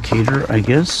communicator, I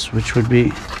guess, which would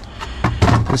be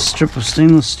this strip of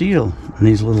stainless steel and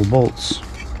these little bolts,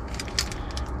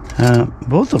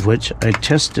 both of which I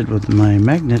tested with my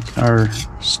magnet are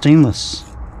stainless,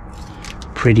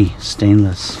 pretty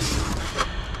stainless.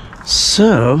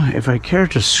 So if I care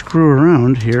to screw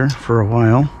around here for a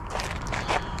while,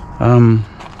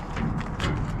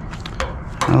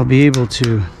 I'll be able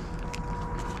to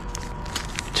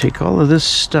take all of this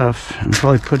stuff and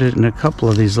probably put it in a couple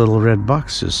of these little red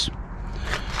boxes.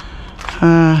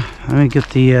 Let me get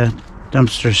the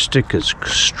dumpster stick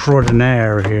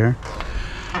extraordinaire here,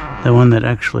 the one that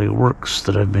actually works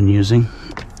that I've been using.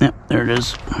 Yep, there it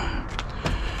is.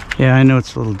 Yeah, I know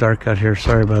it's a little dark out here,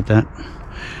 sorry about that.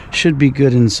 Should be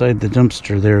good inside the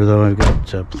dumpster there, though. I've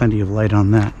got plenty of light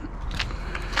on that.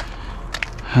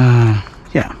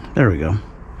 Yeah, there we go.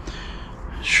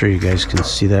 Sure you guys can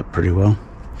see that pretty well.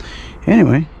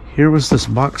 Anyway, here was this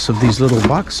box of these little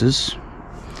boxes,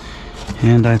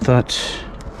 and I thought,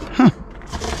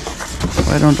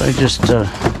 why don't I just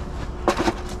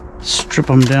strip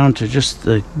them down to just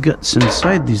the guts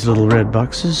inside these little red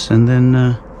boxes, and then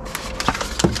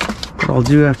what I'll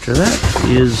do after that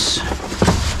is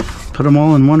put them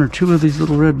all in one or two of these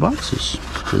little red boxes,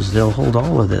 because they'll hold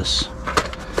all of this.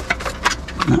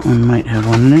 That one might have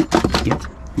one in it. Yep,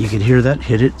 You could hear that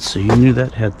hit it, so you knew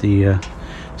that had the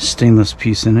stainless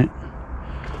piece in it.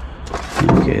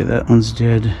 Okay, that one's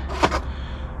dead.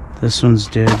 This one's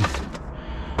dead.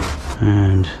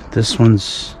 And this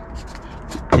one's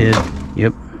dead.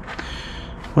 Yep.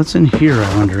 What's in here,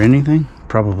 I wonder? Anything?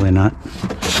 Probably not.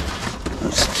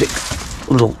 Let's take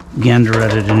a little gander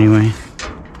at it anyway.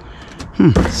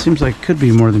 Seems like it could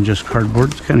be more than just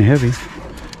cardboard. It's kind of heavy.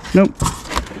 Nope.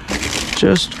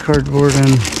 Just cardboard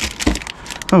and,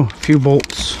 oh, a few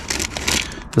bolts.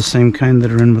 The same kind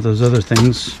that are in with those other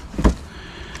things.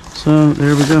 So,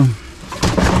 there we go.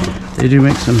 They do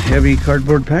make some heavy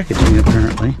cardboard packaging,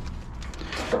 apparently.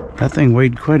 That thing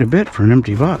weighed quite a bit for an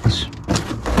empty box.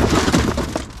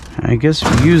 I guess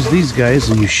if you use these guys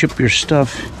and you ship your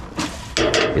stuff,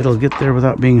 it'll get there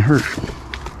without being hurt.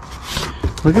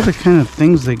 Look at the kind of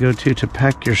things they go to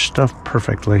pack your stuff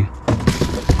perfectly.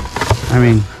 I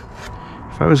mean,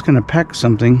 if I was going to pack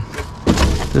something,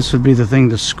 this would be the thing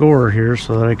to score here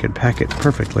so that I could pack it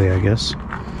perfectly, I guess.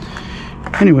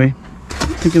 Anyway,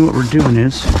 I think what we're doing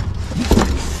is,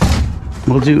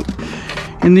 we'll do,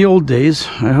 in the old days,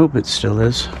 I hope it still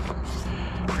is,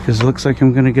 because it looks like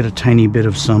I'm going to get a tiny bit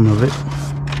of some of it.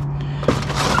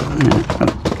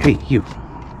 Oh, hey, you,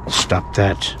 stop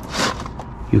that.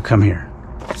 You come here.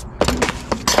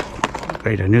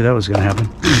 Great, I knew that was going to happen.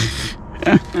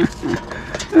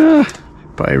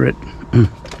 Pirate.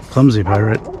 Clumsy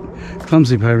pirate.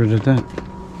 Clumsy pirate at that.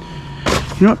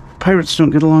 You know what pirates don't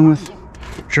get along with?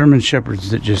 German shepherds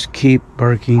that just keep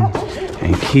barking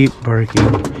and keep barking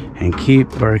and keep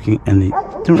barking, and they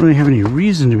don't really have any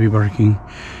reason to be barking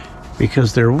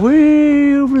because they're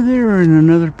way over there in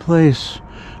another place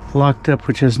locked up,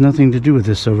 which has nothing to do with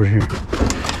this over here.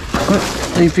 But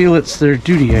they feel it's their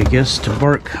duty, I guess, to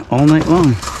bark all night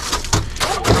long.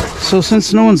 So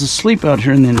since no one's asleep out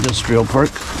here in the industrial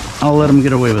park, I'll let them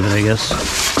get away with it, I guess.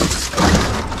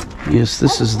 Yes,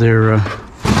 this is their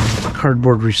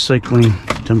cardboard recycling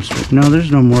dumpster. No,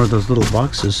 there's no more of those little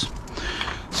boxes.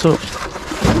 So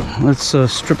let's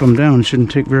strip them down. It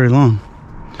shouldn't take very long.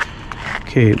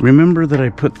 Okay, remember that I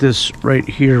put this right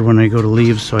here when I go to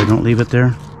leave, so I don't leave it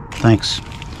there? Thanks.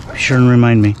 Be sure and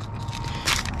remind me.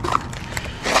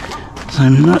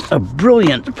 I'm not a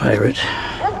brilliant pirate,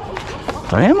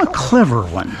 but I am a clever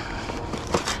one.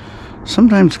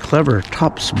 Sometimes clever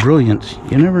tops brilliant.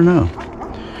 You never know.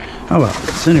 Oh well.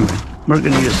 So anyway, we're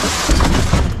going to use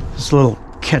this little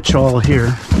catch-all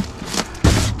here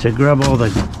to grab all the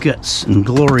guts and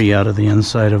glory out of the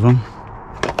inside of them.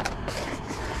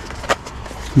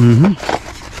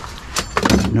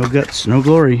 No guts, no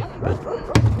glory, but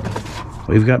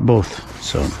we've got both.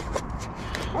 So,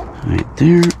 right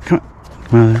there. Come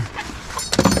on.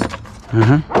 Come on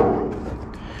there.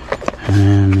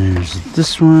 And there's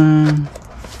this one.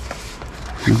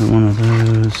 Another one of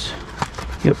those.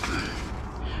 Yep.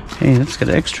 Hey, that's got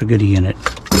extra goodie in it.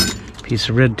 Piece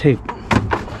of red tape.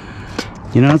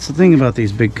 You know, that's the thing about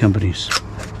these big companies.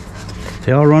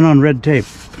 They all run on red tape.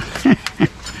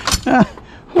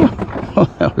 Oh,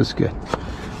 that was good.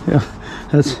 Yeah,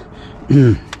 that's...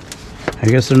 I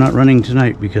guess they're not running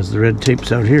tonight because the red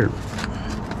tape's out here.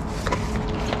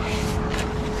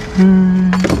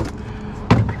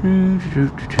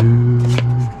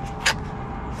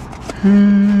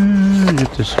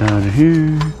 Get this out of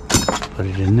here. Put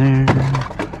it in there.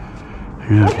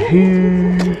 And out of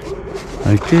here.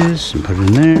 Like this. And put it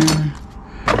in there.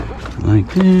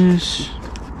 Like this.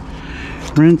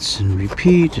 Rinse and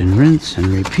repeat. And rinse and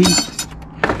repeat.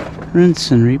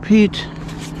 Rinse and repeat.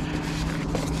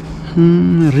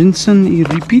 Rinsen y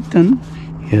repeaten.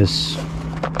 Yes.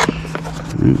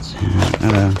 Rinse and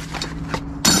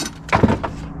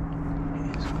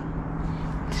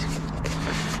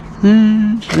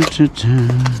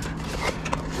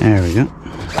there we go.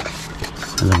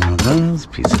 Another one of those.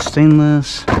 Piece of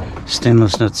stainless.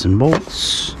 Stainless nuts and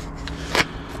bolts.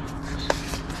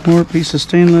 More piece of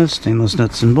stainless. Stainless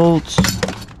nuts and bolts.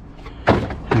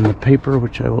 And the paper,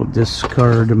 which I will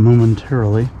discard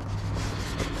momentarily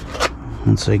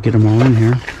once I get them all in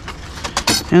here.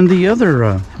 And the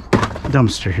other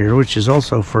dumpster here, which is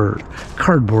also for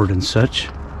cardboard and such.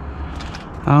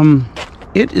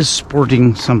 It is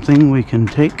sporting something we can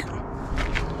take.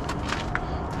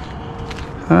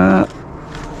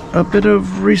 A bit of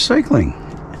recycling.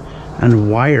 And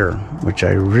wire, which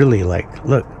I really like.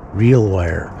 Look, real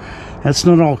wire. That's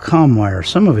not all comm wire.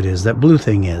 Some of it is. That blue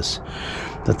thing is.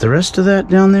 But the rest of that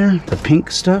down there, the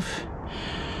pink stuff,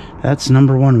 that's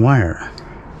 #1 wire.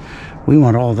 We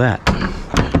want all that.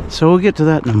 So we'll get to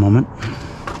that in a moment.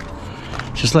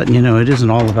 Just letting you know, it isn't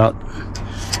all about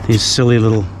these silly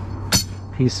little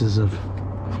pieces of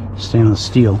stainless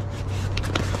steel.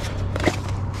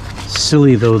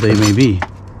 silly though they may be,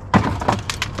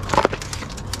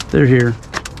 they're here,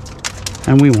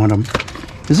 and we want them.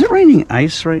 Is it raining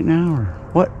ice right now, or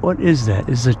what is that?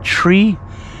 Is a tree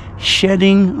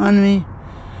shedding on me?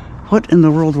 What in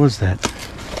the world was that?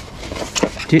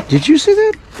 Did you see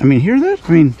that? I mean, hear that?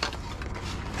 I mean,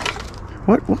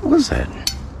 what was that?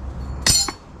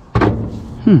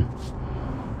 I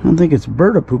don't think it's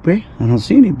bird poopy. I don't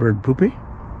see any bird poopy.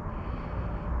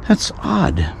 That's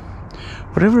odd.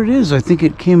 Whatever it is, I think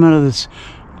it came out of this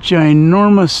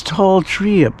ginormous tall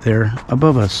tree up there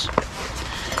above us.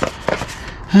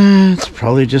 It's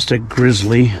probably just a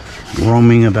grizzly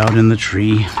roaming about in the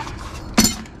tree,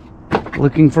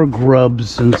 looking for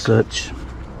grubs and such.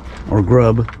 Or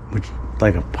grub, which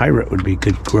like a pirate would be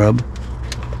good grub.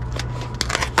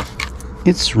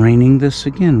 It's raining this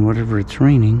again, whatever it's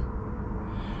raining.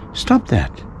 Stop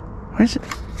that. Why is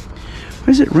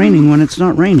it raining when it's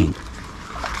not raining?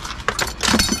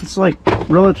 It's like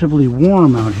relatively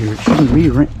warm out here. It shouldn't be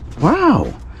rain.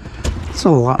 Wow. That's a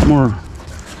lot more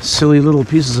silly little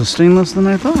pieces of stainless than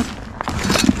I thought.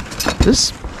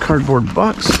 This cardboard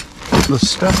box, the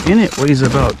stuff in it weighs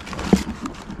about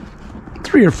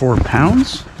 3 or 4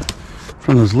 pounds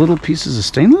from those little pieces of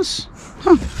stainless?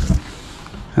 Huh.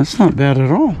 That's not bad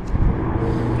at all.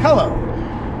 Hello.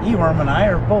 Eworm and I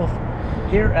are both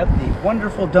here at the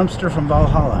wonderful dumpster from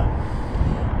Valhalla.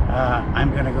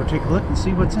 I'm going to go take a look and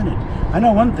see what's in it. I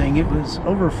know one thing, it was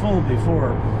over full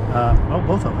before. Well,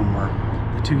 both of them were.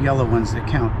 The 2 yellow ones that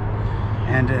count.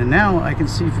 And now I can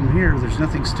see from here there's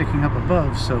nothing sticking up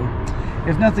above, so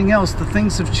if nothing else, the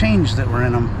things have changed that were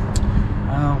in them.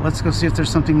 Let's go see if there's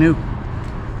something new.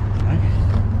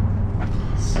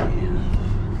 Let's see.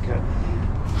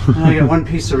 I got 1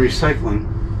 piece of recycling.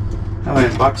 Oh,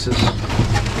 and boxes.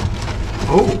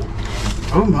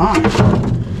 Oh my.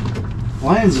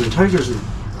 Lions and tigers and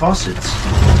faucets.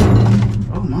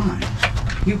 Oh my.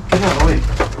 You get out of the way.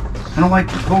 I don't like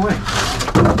you. Go away.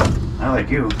 I like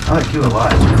you. I like you a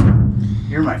lot.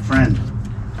 You're my friend.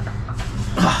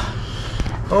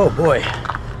 Oh boy.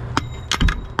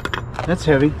 That's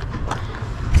heavy.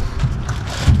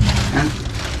 And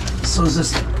so is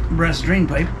this brass drain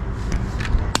pipe.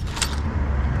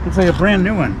 Looks like a brand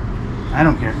new one. I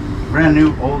don't care. Brand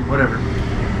new, old, whatever.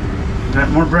 Got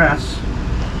more brass.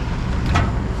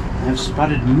 I've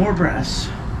spotted more brass.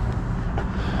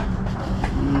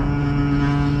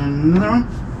 Another one.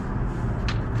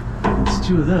 It's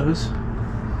 2 of those.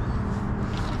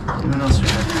 What else do we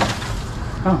have here?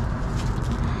 Oh,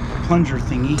 plunger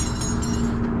thingy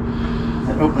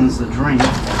that opens the drain.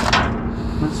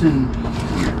 What's in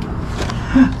here?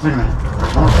 Wait a minute.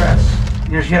 More brass.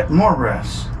 There's yet more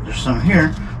brass. There's some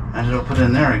here. I just put it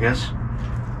in there, I guess.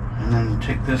 And then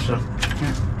take this up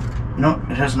here. No,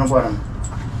 it has no bottom.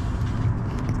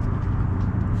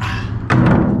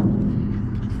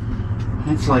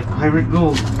 It's like pirate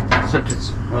gold, except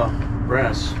it's, well,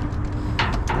 brass.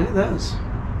 Look at those.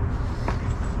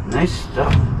 Nice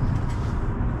stuff.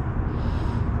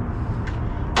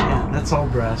 Yeah, that's all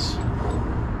brass.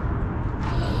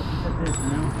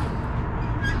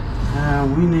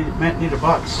 We might need a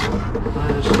box. I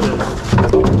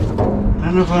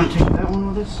don't know if I want to take that one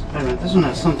with us. Wait a minute, this one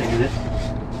has something in it.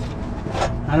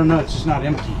 I don't know, it's just not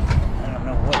empty. I don't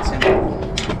know what's in it.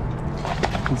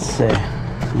 Let's see.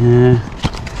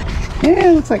 Yeah,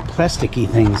 it looks like plasticky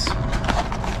things.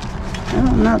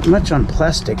 Not much on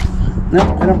plastic. No,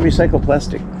 I don't recycle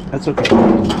plastic. That's okay.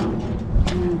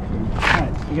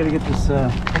 Alright, we gotta get this,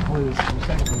 hopefully this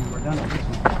recycling, we're done with this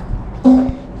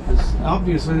one. Because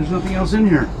obviously there's nothing else in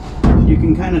here. You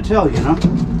can kind of tell, you know?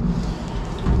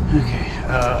 Okay,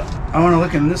 I want to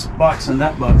look in this box and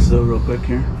that box though real quick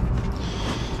here.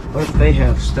 What if they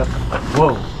have stuff?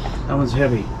 Whoa, that one's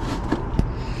heavy.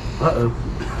 Uh-oh.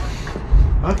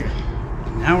 Okay,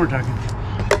 now we're talking.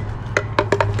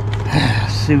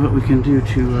 See what we can do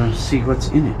to see what's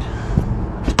in it.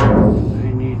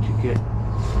 I need to get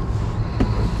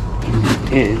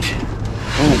the edge.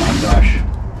 Oh my gosh.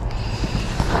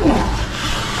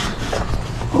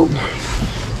 Oh.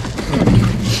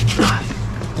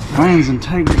 Lions and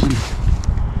tigers and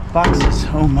boxes.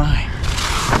 Oh my.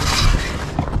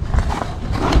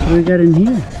 What do we got in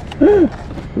here?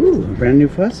 Ooh, a brand new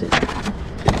faucet.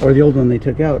 Or the old one they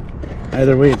took out.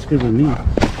 Either way, it's good with me.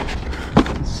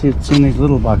 Let's see what's in these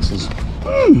little boxes.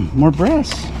 More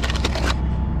brass.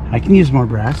 I can use more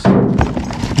brass.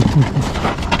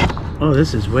 Oh,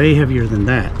 this is way heavier than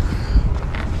that.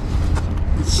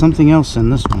 There's something else in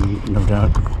this one, no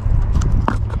doubt.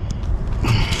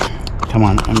 Come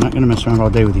on, I'm not going to mess around all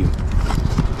day with you.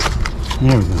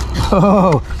 There we go.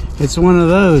 Oh, it's one of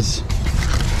those.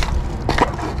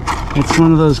 It's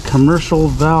one of those commercial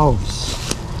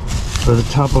valves for the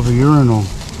top of a urinal.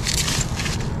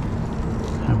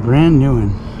 A brand new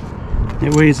one.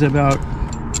 It weighs about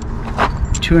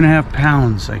 2.5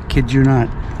 pounds. I kid you not.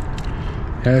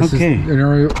 Yeah, okay.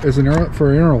 It's an urinal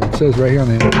for a urinal. It says right here on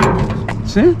the end.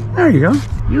 See? There you go.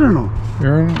 Urinal.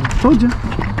 Urinal. Told you.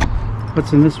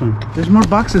 What's in this one? There's more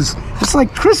boxes. It's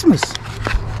like Christmas,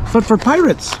 but for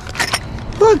pirates.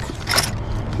 Look,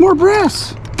 more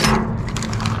brass.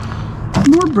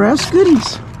 More brass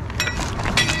goodies.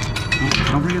 Oh,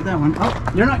 don't forget that one.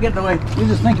 Oh, you're not getting away. You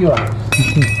just think you are.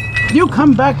 You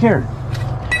come back here.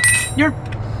 Your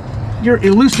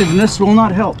elusiveness will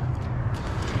not help.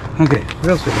 Okay, what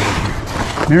else we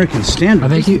got here? American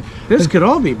Standard. I think this could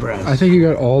all be brass. I think you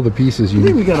got all the pieces you I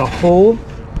think we got a whole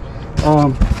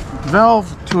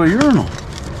valve to a urinal.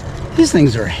 These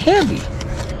things are heavy.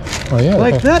 Oh yeah.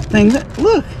 Like that thing.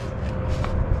 Look.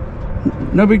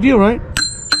 No big deal, right?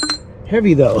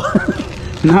 Heavy though.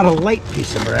 Not a light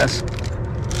piece of brass.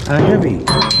 A heavy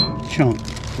chunk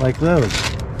like those.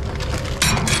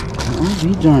 Oh,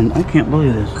 be darned. I can't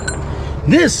believe this.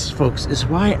 This, folks, is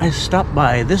why I stop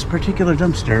by this particular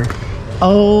dumpster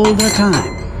all the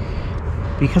time.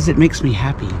 Because it makes me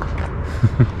happy.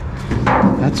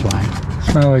 That's why.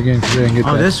 Smile again because I didn't get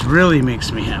that. Oh, this really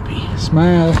makes me happy.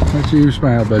 Smile. That's you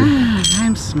smile, buddy.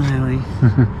 I'm smiling.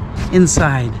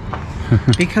 Inside.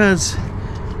 Because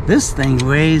this thing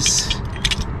weighs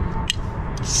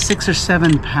 6 or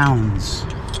 7 pounds.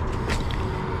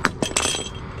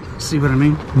 See what I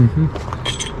mean? Mm-hmm.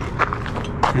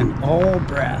 And all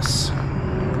brass.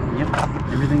 Yep,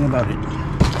 everything about it.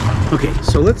 Okay,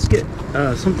 so let's get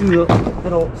something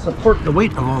that'll support the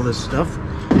weight of all this stuff.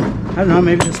 I don't know,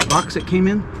 maybe this box it came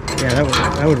in? Yeah,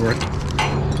 that would work.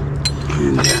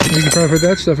 And, you can probably put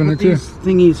that stuff in there too. These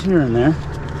thingies here and there.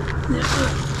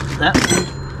 That thing,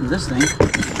 and this thing,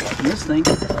 and this thing,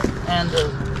 and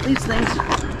these things.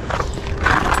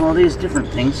 All these different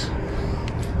things.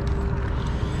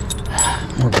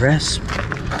 More brass.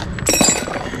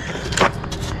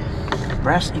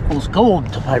 Brass equals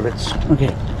gold to pirates.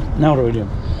 Okay, now what do we do?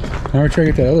 Now we're trying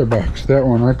to get that other box. That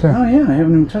one right there. Oh yeah, I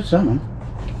haven't even touched that one.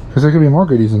 Because there could be more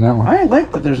goodies in that one. I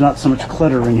like that there's not so much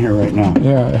clutter in here right now.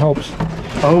 Yeah, it helps.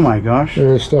 Oh my gosh.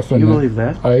 There's stuff in there. there. You believe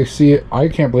that? I see it. I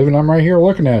can't believe it. I'm right here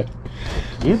looking at it.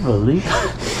 You believe?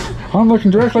 I'm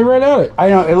looking directly right at it. I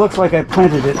know, it looks like I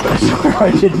planted it, but I swear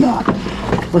I did not.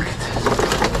 Look at this.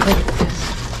 Look at this.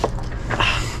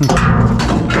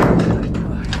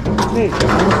 Hey, I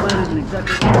almost landed in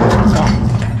exactly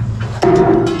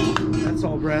that's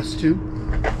all brass too.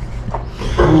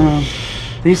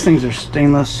 These things are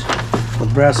stainless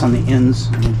with brass on the ends.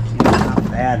 I mean, not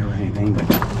bad or anything, but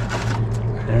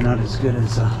they're not as good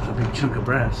as a big chunk of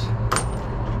brass.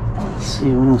 Let's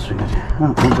see what else we got here. Oh,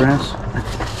 more brass.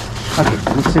 Okay,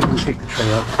 let's see if we can take the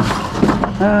tray up.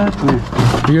 Come here.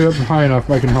 If you get up high enough,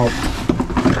 I can help.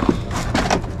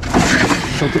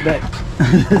 Tilt it back.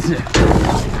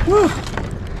 Woo.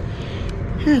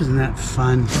 Isn't that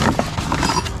fun?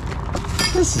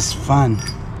 This is fun.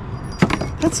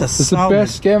 That's a It's the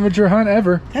best scavenger hunt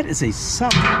ever. That is a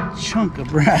solid chunk of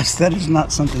brass. That is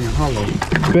not something hollow.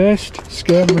 Best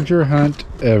scavenger hunt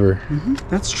ever.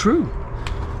 That's true.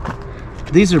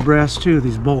 These are brass too,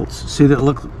 these bolts. See that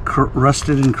look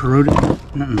rusted and corroded?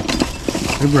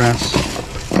 They're brass.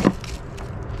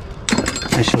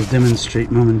 I shall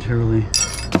demonstrate momentarily.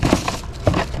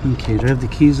 Okay, do I have the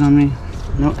keys on me?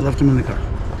 No, I left them in the car.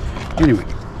 Anyway,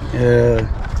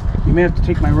 you may have to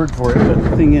take my word for it, but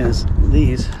the thing is,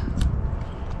 these,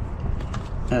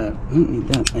 I don't need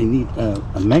that. I need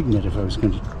a magnet if I was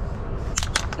going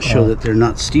to show that they're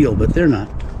not steel, but they're not.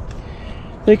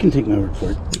 They can take my word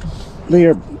for it. They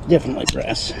are definitely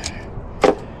brass.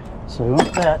 So we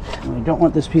want that, and we don't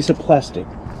want this piece of plastic.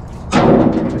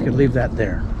 I could leave that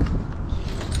there.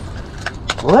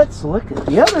 Let's look at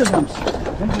the other dumpster.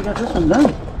 I think we got this one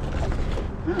done.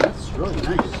 Oh, that's really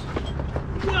nice.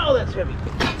 No, that's heavy.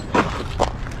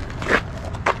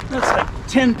 That's like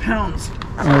 10 pounds.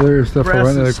 Oh, there's stuff right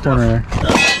in the corner there.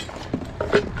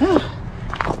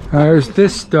 There's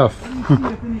this stuff.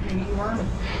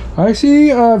 I see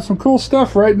some cool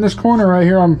stuff right in this corner right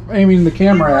here. I'm aiming the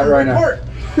camera at right now.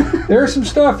 There's some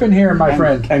stuff in here, my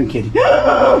friend. I'm kidding.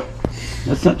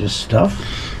 That's not just stuff.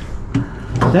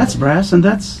 That's brass and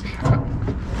that's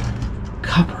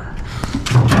copper.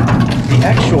 The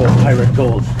actual pirate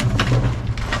gold.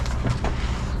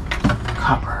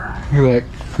 Copper. Look.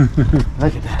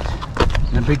 Look at that.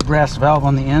 And a big brass valve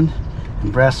on the end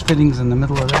and brass fittings in the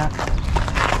middle of that.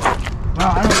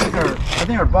 Well, I think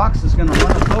think our box is gonna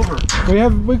run us over. We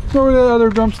can go to the other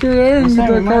dumpster there and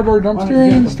get the cardboard dumpster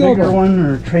and still bigger one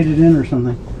or trade it in or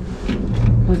something.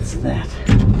 What's that?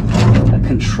 A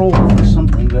controller or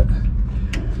something, but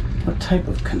what type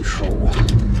of control?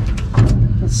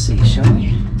 Let's see, shall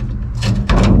we?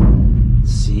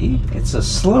 Let's see, it's a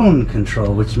Sloan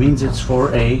control, which means it's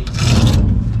for a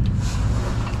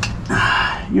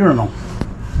urinal.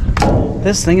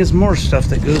 This thing is more stuff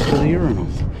that goes to the urinal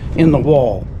in the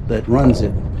wall that runs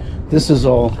it. This is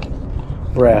all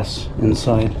brass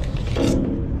inside.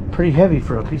 Pretty heavy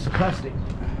for a piece of plastic.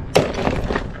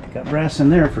 Got brass in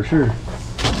there for sure.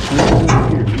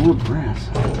 Here, more brass.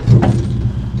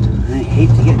 I hate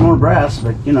to get more brass,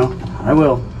 but you know, I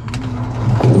will.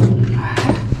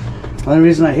 The only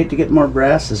reason I hate to get more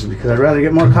brass is because I'd rather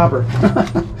get more copper.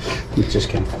 Just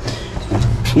kidding.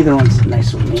 Either one's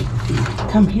nice with me.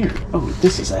 Come here. Oh,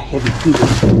 this is a heavy goober.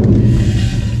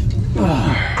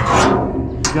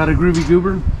 Got a groovy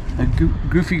goober? A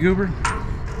goofy goober?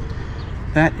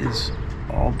 That is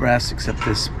all brass except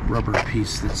this rubber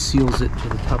piece that seals it to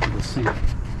the top of the sink.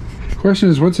 Question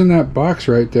is, what's in that box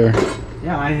right there?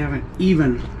 Yeah, I haven't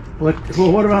even looked.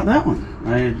 Well, what about that one?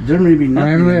 There may be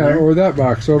nothing in there. Or that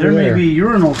box over there. There may be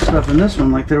urinal stuff in this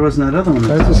one like there was in that other one.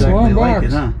 That's a Sloan box.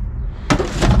 It, huh?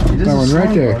 That one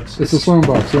right there. It's a Sloan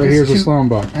box. Right here's a Sloan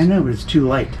box. I know, but it's too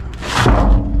light.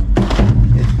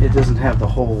 It doesn't have the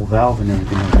whole valve and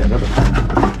everything like that other one.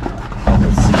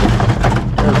 Let's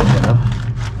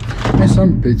see. There's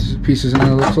some pieces in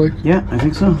there, looks like. Yeah, I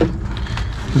think so.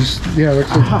 Yeah, it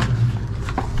looks like. Aha.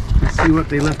 Let's see what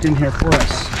they left in here for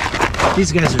us.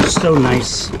 These guys are so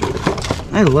nice.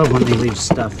 I love when they leave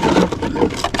stuff.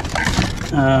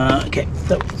 Okay.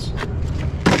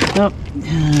 Nope.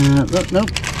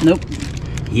 Nope.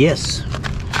 Yes.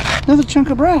 Another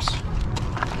chunk of brass.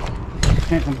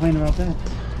 Can't complain about that.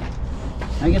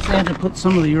 I guess they had to put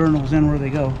some of the urinals in where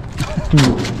they go.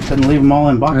 Couldn't leave them all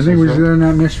in boxes. I think we're still in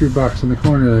that mystery box in the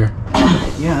corner there.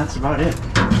 Yeah, that's about it.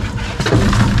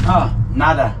 Oh,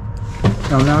 nada.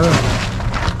 El nada.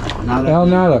 Nada. El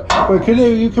nada. But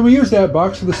can we use that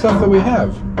box for the stuff that we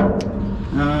have?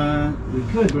 We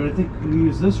could, but I think we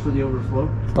use this for the overflow.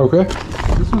 Okay.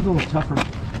 This one's a little tougher.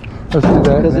 Let's do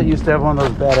that. Because it used to have one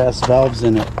of those badass valves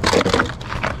in it.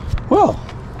 Well,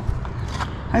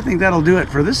 I think that'll do it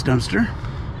for this dumpster.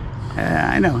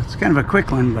 I know, it's kind of a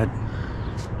quick one, but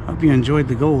hope you enjoyed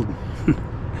the gold.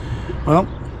 Well,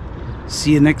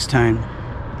 see you next time.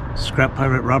 Scrap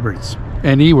Pirate Roberts.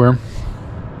 And E-worm.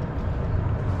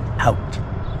 Out.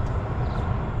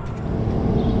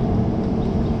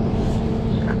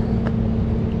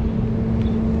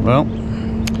 Well,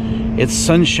 it's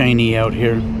sunshiny out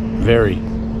here. Very.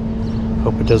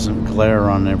 Hope it doesn't glare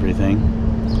on everything.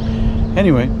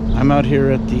 Anyway, I'm out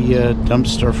here at the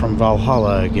dumpster from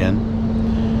Valhalla again.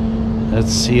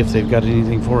 Let's see if they've got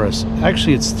anything for us.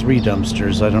 Actually, it's 3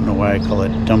 dumpsters. I don't know why I call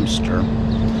it dumpster.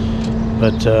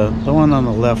 But the one on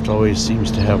the left always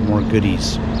seems to have more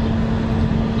goodies.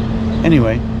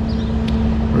 Anyway,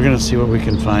 we're going to see what we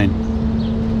can find,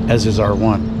 as is our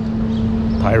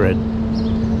one. Pirate.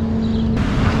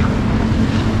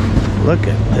 Look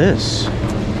at this.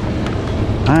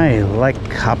 I like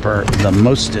copper the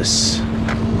mostest,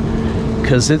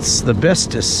 because it's the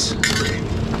bestest.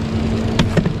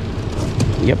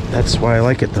 Yep, that's why I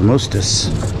like it the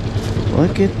mostest.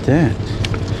 Look at that.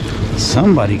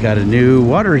 Somebody got a new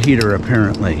water heater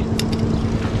apparently.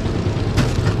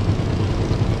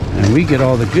 And we get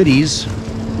all the goodies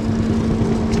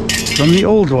from the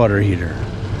old water heater.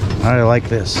 I like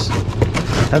this.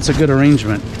 That's a good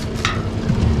arrangement.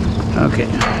 Okay.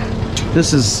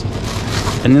 This is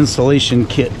an insulation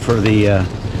kit for the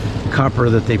copper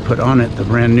that they put on it, the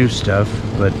brand new stuff,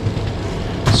 but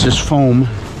it's just foam.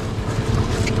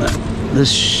 This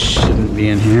shouldn't be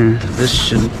in here. This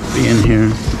shouldn't be in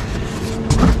here.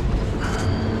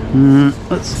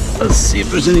 Let's see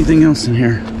if there's anything else in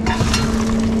here.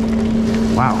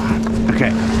 Wow.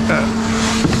 Okay.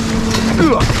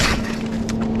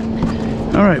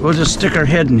 All right, we'll just stick our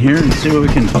head in here and see what we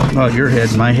can. Well, your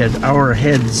head, my head, our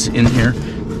heads in here.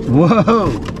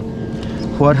 Whoa!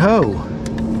 What ho?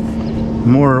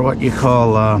 More what you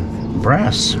call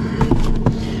brass.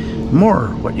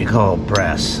 More what you call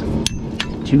brass.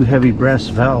 2 heavy brass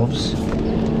valves.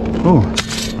 Oh,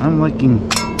 I'm liking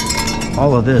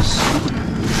all of this.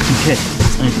 Okay,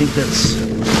 I think that's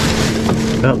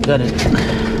about got it.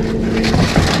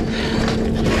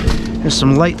 There's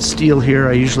some light steel here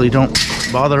I usually don't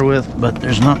bother with, but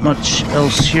there's not much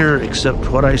else here except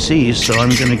what I see, so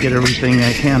I'm gonna get everything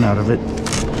I can out of it.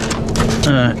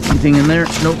 Anything in there?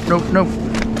 Nope.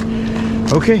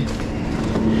 Okay.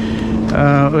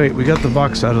 Wait, we got the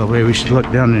box out of the way. We should look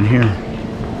down in here.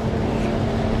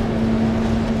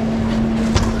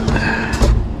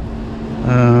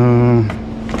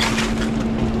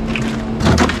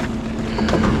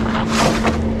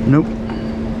 Nope.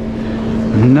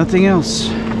 Nothing else.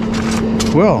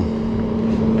 Well,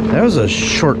 that was a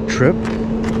short trip.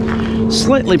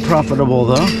 Slightly profitable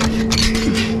though.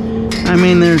 I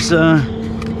mean, there's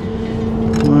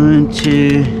 1,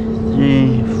 2,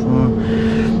 3, 4,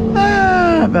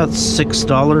 about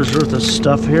 $6 worth of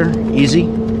stuff here. Easy,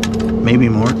 maybe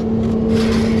more.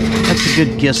 That's a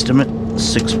good guesstimate.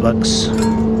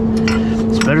 $6.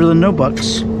 It's better than no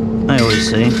bucks, I always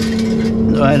say.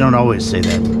 I don't always say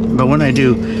that, but when I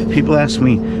do, people ask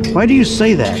me, why do you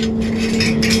say that?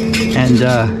 And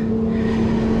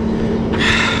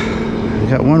I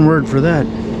got one word for that.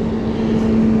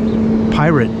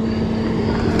 Pirate.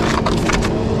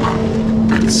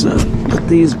 Let's put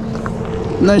these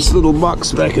nice little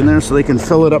box back in there so they can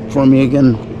fill it up for me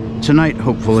again tonight,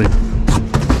 hopefully.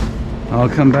 I'll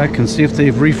come back and see if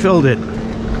they've refilled it.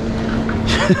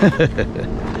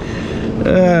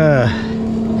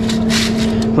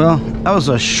 Well, that was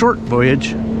a short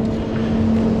voyage,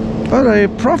 but a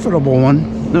profitable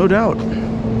one, no doubt.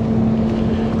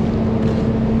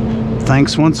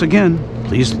 Thanks once again.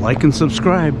 Please like and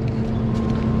subscribe.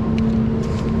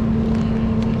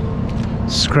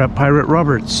 Scrap Pirate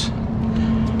Roberts,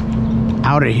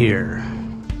 out of here.